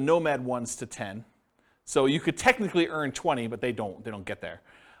also the Nomad ones to 10. So you could technically earn 20, but they don't get there.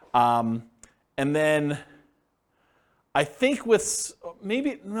 And then I think I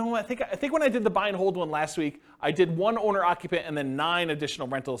think when I did the buy and hold one last week, I did one owner occupant and then 9 additional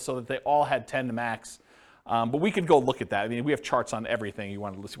rentals so that they all had 10 to max. But we could go look at that. I mean, we have charts on everything you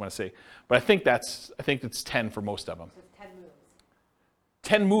want to see. But I think it's 10 for most of them. So it's 10 moves.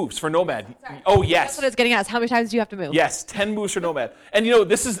 10 moves for Nomad. Sorry. Oh, yes. That's what I was getting at. Is how many times do you have to move? Yes, 10 moves for Nomad. And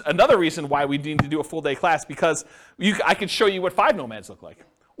this is another reason why we need to do a full day class, because I could show you what 5 Nomads look like.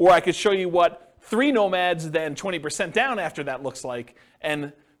 Or I could show you what 3 Nomads, then 20% down after that looks like.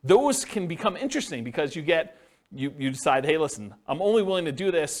 And those can become interesting because you decide, hey, listen, I'm only willing to do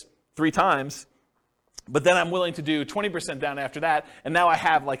this 3 times, but then I'm willing to do 20% down after that. And now I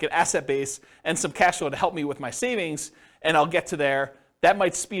have like an asset base and some cash flow to help me with my savings, and I'll get to there. That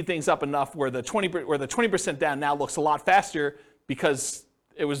might speed things up enough where the 20% down now looks a lot faster because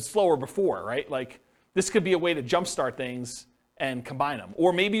it was slower before, right? Like this could be a way to jumpstart things and combine them.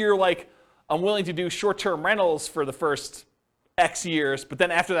 Or maybe you're like, I'm willing to do short-term rentals for the first X years, but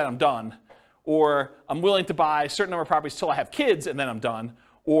then after that I'm done. Or I'm willing to buy a certain number of properties till I have kids and then I'm done.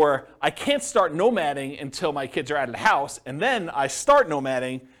 Or I can't start nomading until my kids are out of the house and then I start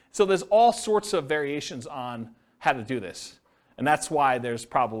nomading. So there's all sorts of variations on how to do this. And that's why there's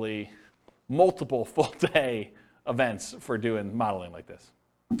probably multiple full-day events for doing modeling like this.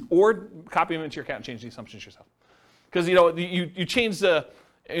 Or copy them into your account and change the assumptions yourself. Because you change and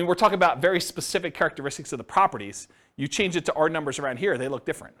we're talking about very specific characteristics of the properties. You change it to our numbers around here, they look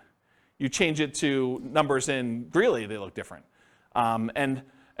different. You change it to numbers in Greeley, they look different. And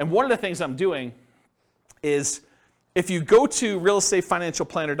one of the things I'm doing is if you go to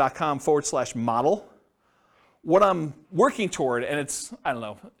realestatefinancialplanner.com/model, what I'm working toward, and it's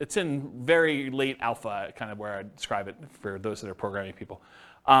in very late alpha, kind of where I describe it for those that are programming people.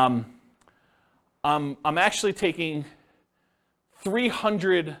 I'm actually taking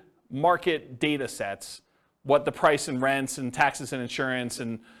 300 market data sets, what the price and rents and taxes and insurance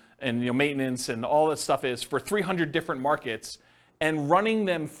and maintenance and all that stuff is for 300 different markets, and running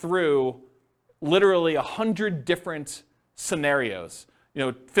them through literally 100 different scenarios.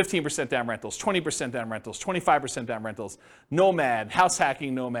 15% down rentals, 20% down rentals, 25% down rentals, Nomad, house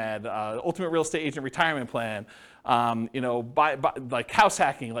hacking Nomad, ultimate real estate agent retirement plan, like house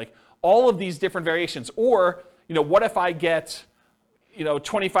hacking, like all of these different variations. Or, what if I get,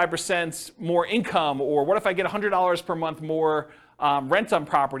 25% more income, or what if I get $100 per month more rent on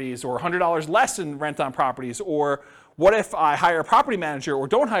properties, or $100 less in rent on properties, or what if I hire a property manager or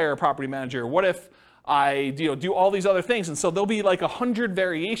don't hire a property manager? What if I do all these other things? And so there'll be like 100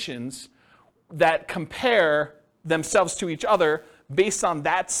 variations that compare themselves to each other based on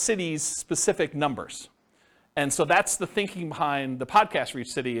that city's specific numbers. And so that's the thinking behind the podcast for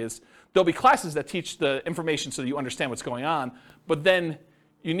each city is there'll be classes that teach the information so that you understand what's going on, but then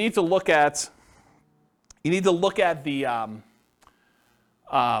you need to look at the, I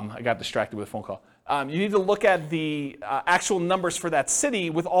got distracted with a phone call. You need to look at the actual numbers for that city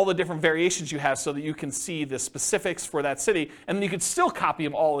with all the different variations you have so that you can see the specifics for that city. And then you could still copy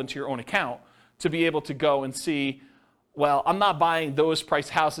them all into your own account to be able to go and see, well, I'm not buying those price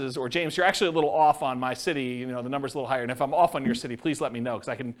houses, or James, you're actually a little off on my city, the number's a little higher. And if I'm off on your city, please let me know, because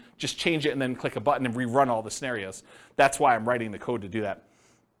I can just change it and then click a button and rerun all the scenarios. That's why I'm writing the code to do that.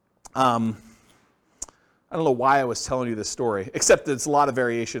 I don't know why I was telling you this story, except that it's a lot of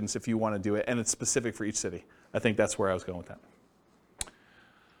variations if you want to do it, and it's specific for each city. I think that's where I was going with that.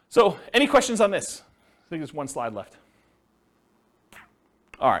 So, any questions on this? I think there's one slide left.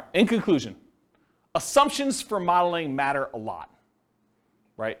 All right, in conclusion, assumptions for modeling matter a lot.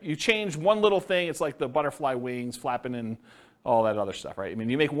 right? You change one little thing, it's like the butterfly wings flapping and all that other stuff, right? I mean,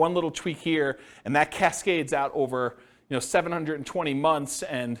 you make one little tweak here, and that cascades out over 720 months,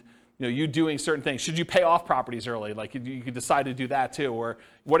 and you doing certain things. Should you pay off properties early? Like you could decide to do that too. Or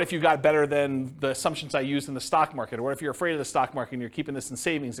what if you got better than the assumptions I used in the stock market? Or what if you're afraid of the stock market and you're keeping this in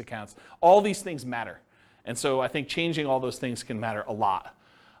savings accounts? All these things matter. And so I think changing all those things can matter a lot.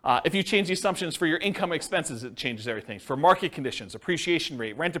 If you change the assumptions for your income and expenses, it changes everything. For market conditions, appreciation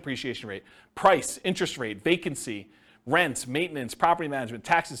rate, rent appreciation rate, price, interest rate, vacancy, rent, maintenance, property management,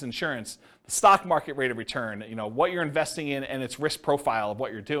 taxes, insurance, the stock market rate of return, what you're investing in and its risk profile of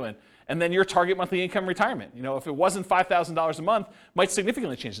what you're doing. And then your target monthly income retirement. If it wasn't $5,000 a month, might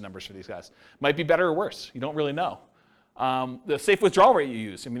significantly change the numbers for these guys. Might be better or worse. You don't really know. The safe withdrawal rate you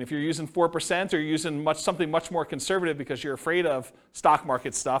use. I mean, if you're using 4% or you're using something much more conservative because you're afraid of stock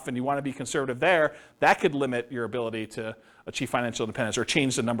market stuff and you want to be conservative there, that could limit your ability to achieve financial independence or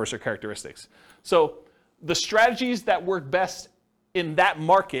change the numbers or characteristics. So the strategies that work best in that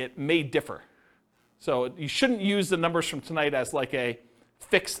market may differ. So you shouldn't use the numbers from tonight as like a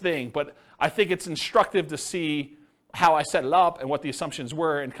fixed thing, but I think it's instructive to see how I set it up and what the assumptions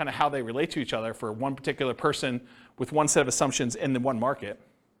were and kind of how they relate to each other for one particular person with one set of assumptions in the one market.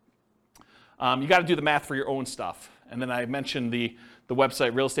 You got to do the math for your own stuff. And then I mentioned the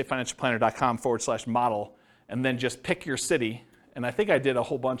website, realestatefinancialplanner.com/model, and then just pick your city. And I think I did a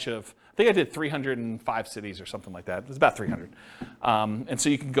whole bunch of, I think I did 305 cities or something like that. It's about 300. And so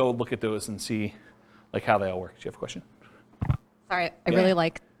you can go look at those and see like how they all work. Do you have a question? Sorry, I really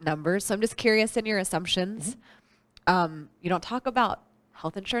like numbers. So I'm just curious in your assumptions, you don't talk about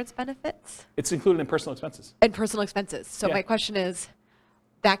health insurance benefits? It's included in personal expenses. And personal expenses. So my question is,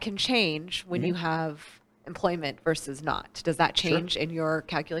 that can change when you have employment versus not. Does that change in your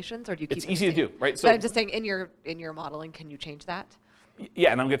calculations, or do you keep it easy to do, right? So I'm just saying, in your modeling, can you change that?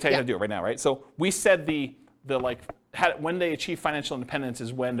 Yeah, and I'm going to tell you how to do it right now, right? So we said when they achieve financial independence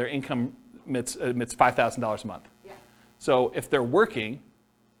is when their income emits $5,000 a month. Yeah. So if they're working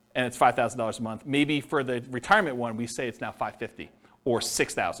and it's $5,000 a month, maybe for the retirement one, we say it's now $550 or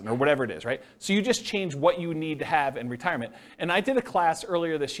 $6,000 or whatever it is, right? So you just change what you need to have in retirement. And I did a class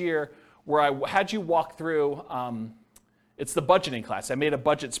earlier this year where I had you walk through, it's the budgeting class. I made a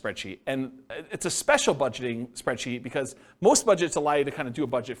budget spreadsheet, and it's a special budgeting spreadsheet because most budgets allow you to kind of do a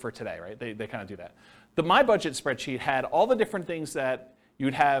budget for today, right? They kind of do that. My budget spreadsheet had all the different things that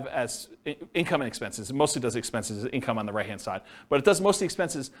you'd have as income and expenses. It mostly does expenses, income on the right-hand side, but it does mostly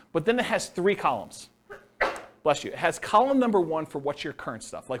expenses, but then it has 3 columns. Bless you. It has column number 1 for what's your current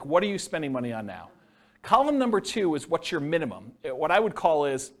stuff, like what are you spending money on now? Column number 2 is what's your minimum. What I would call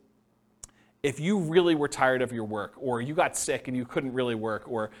is if you really were tired of your work, or you got sick and you couldn't really work,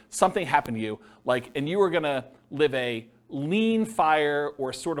 or something happened to you, and you were gonna live a lean fire,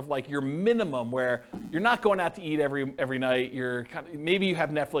 or sort of like your minimum where you're not going out to eat every night, maybe you have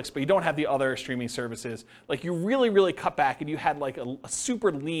Netflix, but you don't have the other streaming services. Like you really, really cut back and you had like a super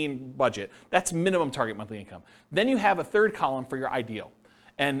lean budget. That's minimum target monthly income. Then you have a 3rd column for your ideal.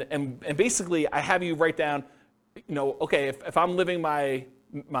 And basically I have you write down, okay, if I'm living my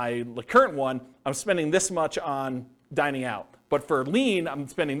current one, I'm spending this much on dining out. But for lean, I'm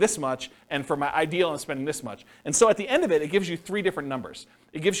spending this much, and for my ideal, I'm spending this much. And so at the end of it, it gives you 3 different numbers.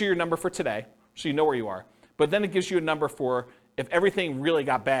 It gives you your number for today, so you know where you are. But then it gives you a number for if everything really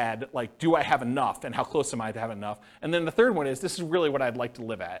got bad, like do I have enough, and how close am I to have enough? And then the 3rd one is this is really what I'd like to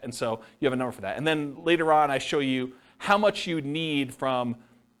live at. And so you have a number for that. And then later on, I show you how much you need from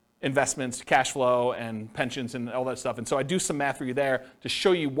investments, cash flow, and pensions, and all that stuff. And so I do some math for you there to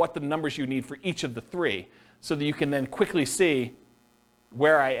show you what the numbers you need for each of the 3, so that you can then quickly see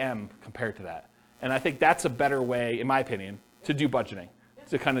where I am compared to that. And I think that's a better way, in my opinion, to do budgeting,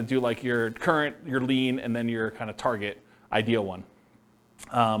 to kind of do like your current, your lean, and then your kind of target ideal one.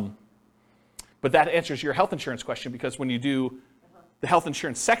 But that answers your health insurance question, because when you do the health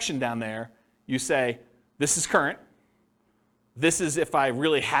insurance section down there, you say, this is current. This is if I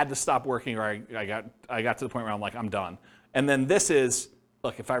really had to stop working, or I got to the point where I'm like, I'm done. And then this is,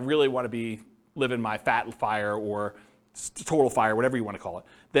 look, if I really want to be living my fat fire or total fire, whatever you want to call it,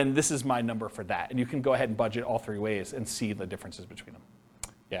 then this is my number for that. And you can go ahead and budget all 3 ways and see the differences between them.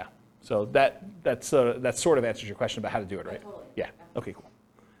 Yeah. So that sort of answers your question about how to do it, right? Totally. Yeah. Okay, cool.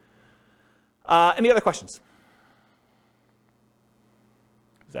 Any other questions?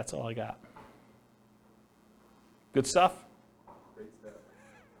 That's all I got. Good stuff? Great stuff.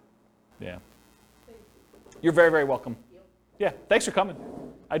 Yeah. You're very, very welcome. Yeah, thanks for coming.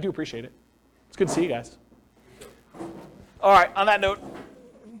 I do appreciate it. It's good to see you guys. All right, on that note,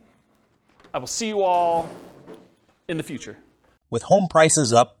 I will see you all in the future. With home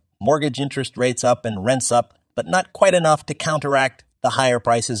prices up, mortgage interest rates up, and rents up, but not quite enough to counteract the higher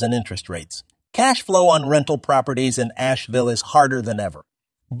prices and interest rates. Cash flow on rental properties in Asheville is harder than ever.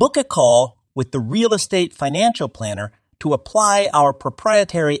 Book a call with the Real Estate Financial Planner to apply our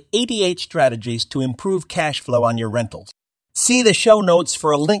proprietary 88 strategies to improve cash flow on your rentals. See the show notes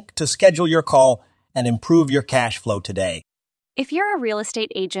for a link to schedule your call and improve your cash flow today. If you're a real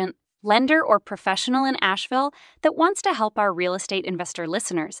estate agent, lender, or professional in Asheville that wants to help our real estate investor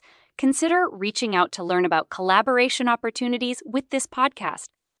listeners, consider reaching out to learn about collaboration opportunities with this podcast.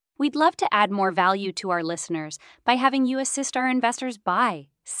 We'd love to add more value to our listeners by having you assist our investors buy,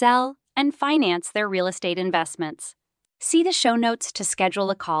 sell, and finance their real estate investments. See the show notes to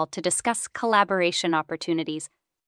schedule a call to discuss collaboration opportunities.